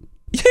effort.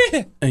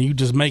 Yeah. And you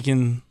just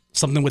making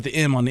something with the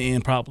M on the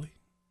end, probably.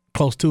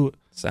 Close to it.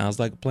 Sounds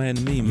like a plan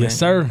to me, man. Yes,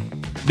 sir.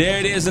 There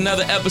it is,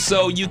 another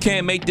episode. You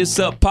Can't Make This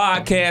Up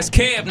podcast.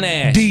 Kev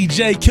Nash.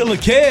 DJ Killer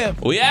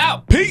Kev. We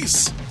out.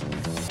 Peace.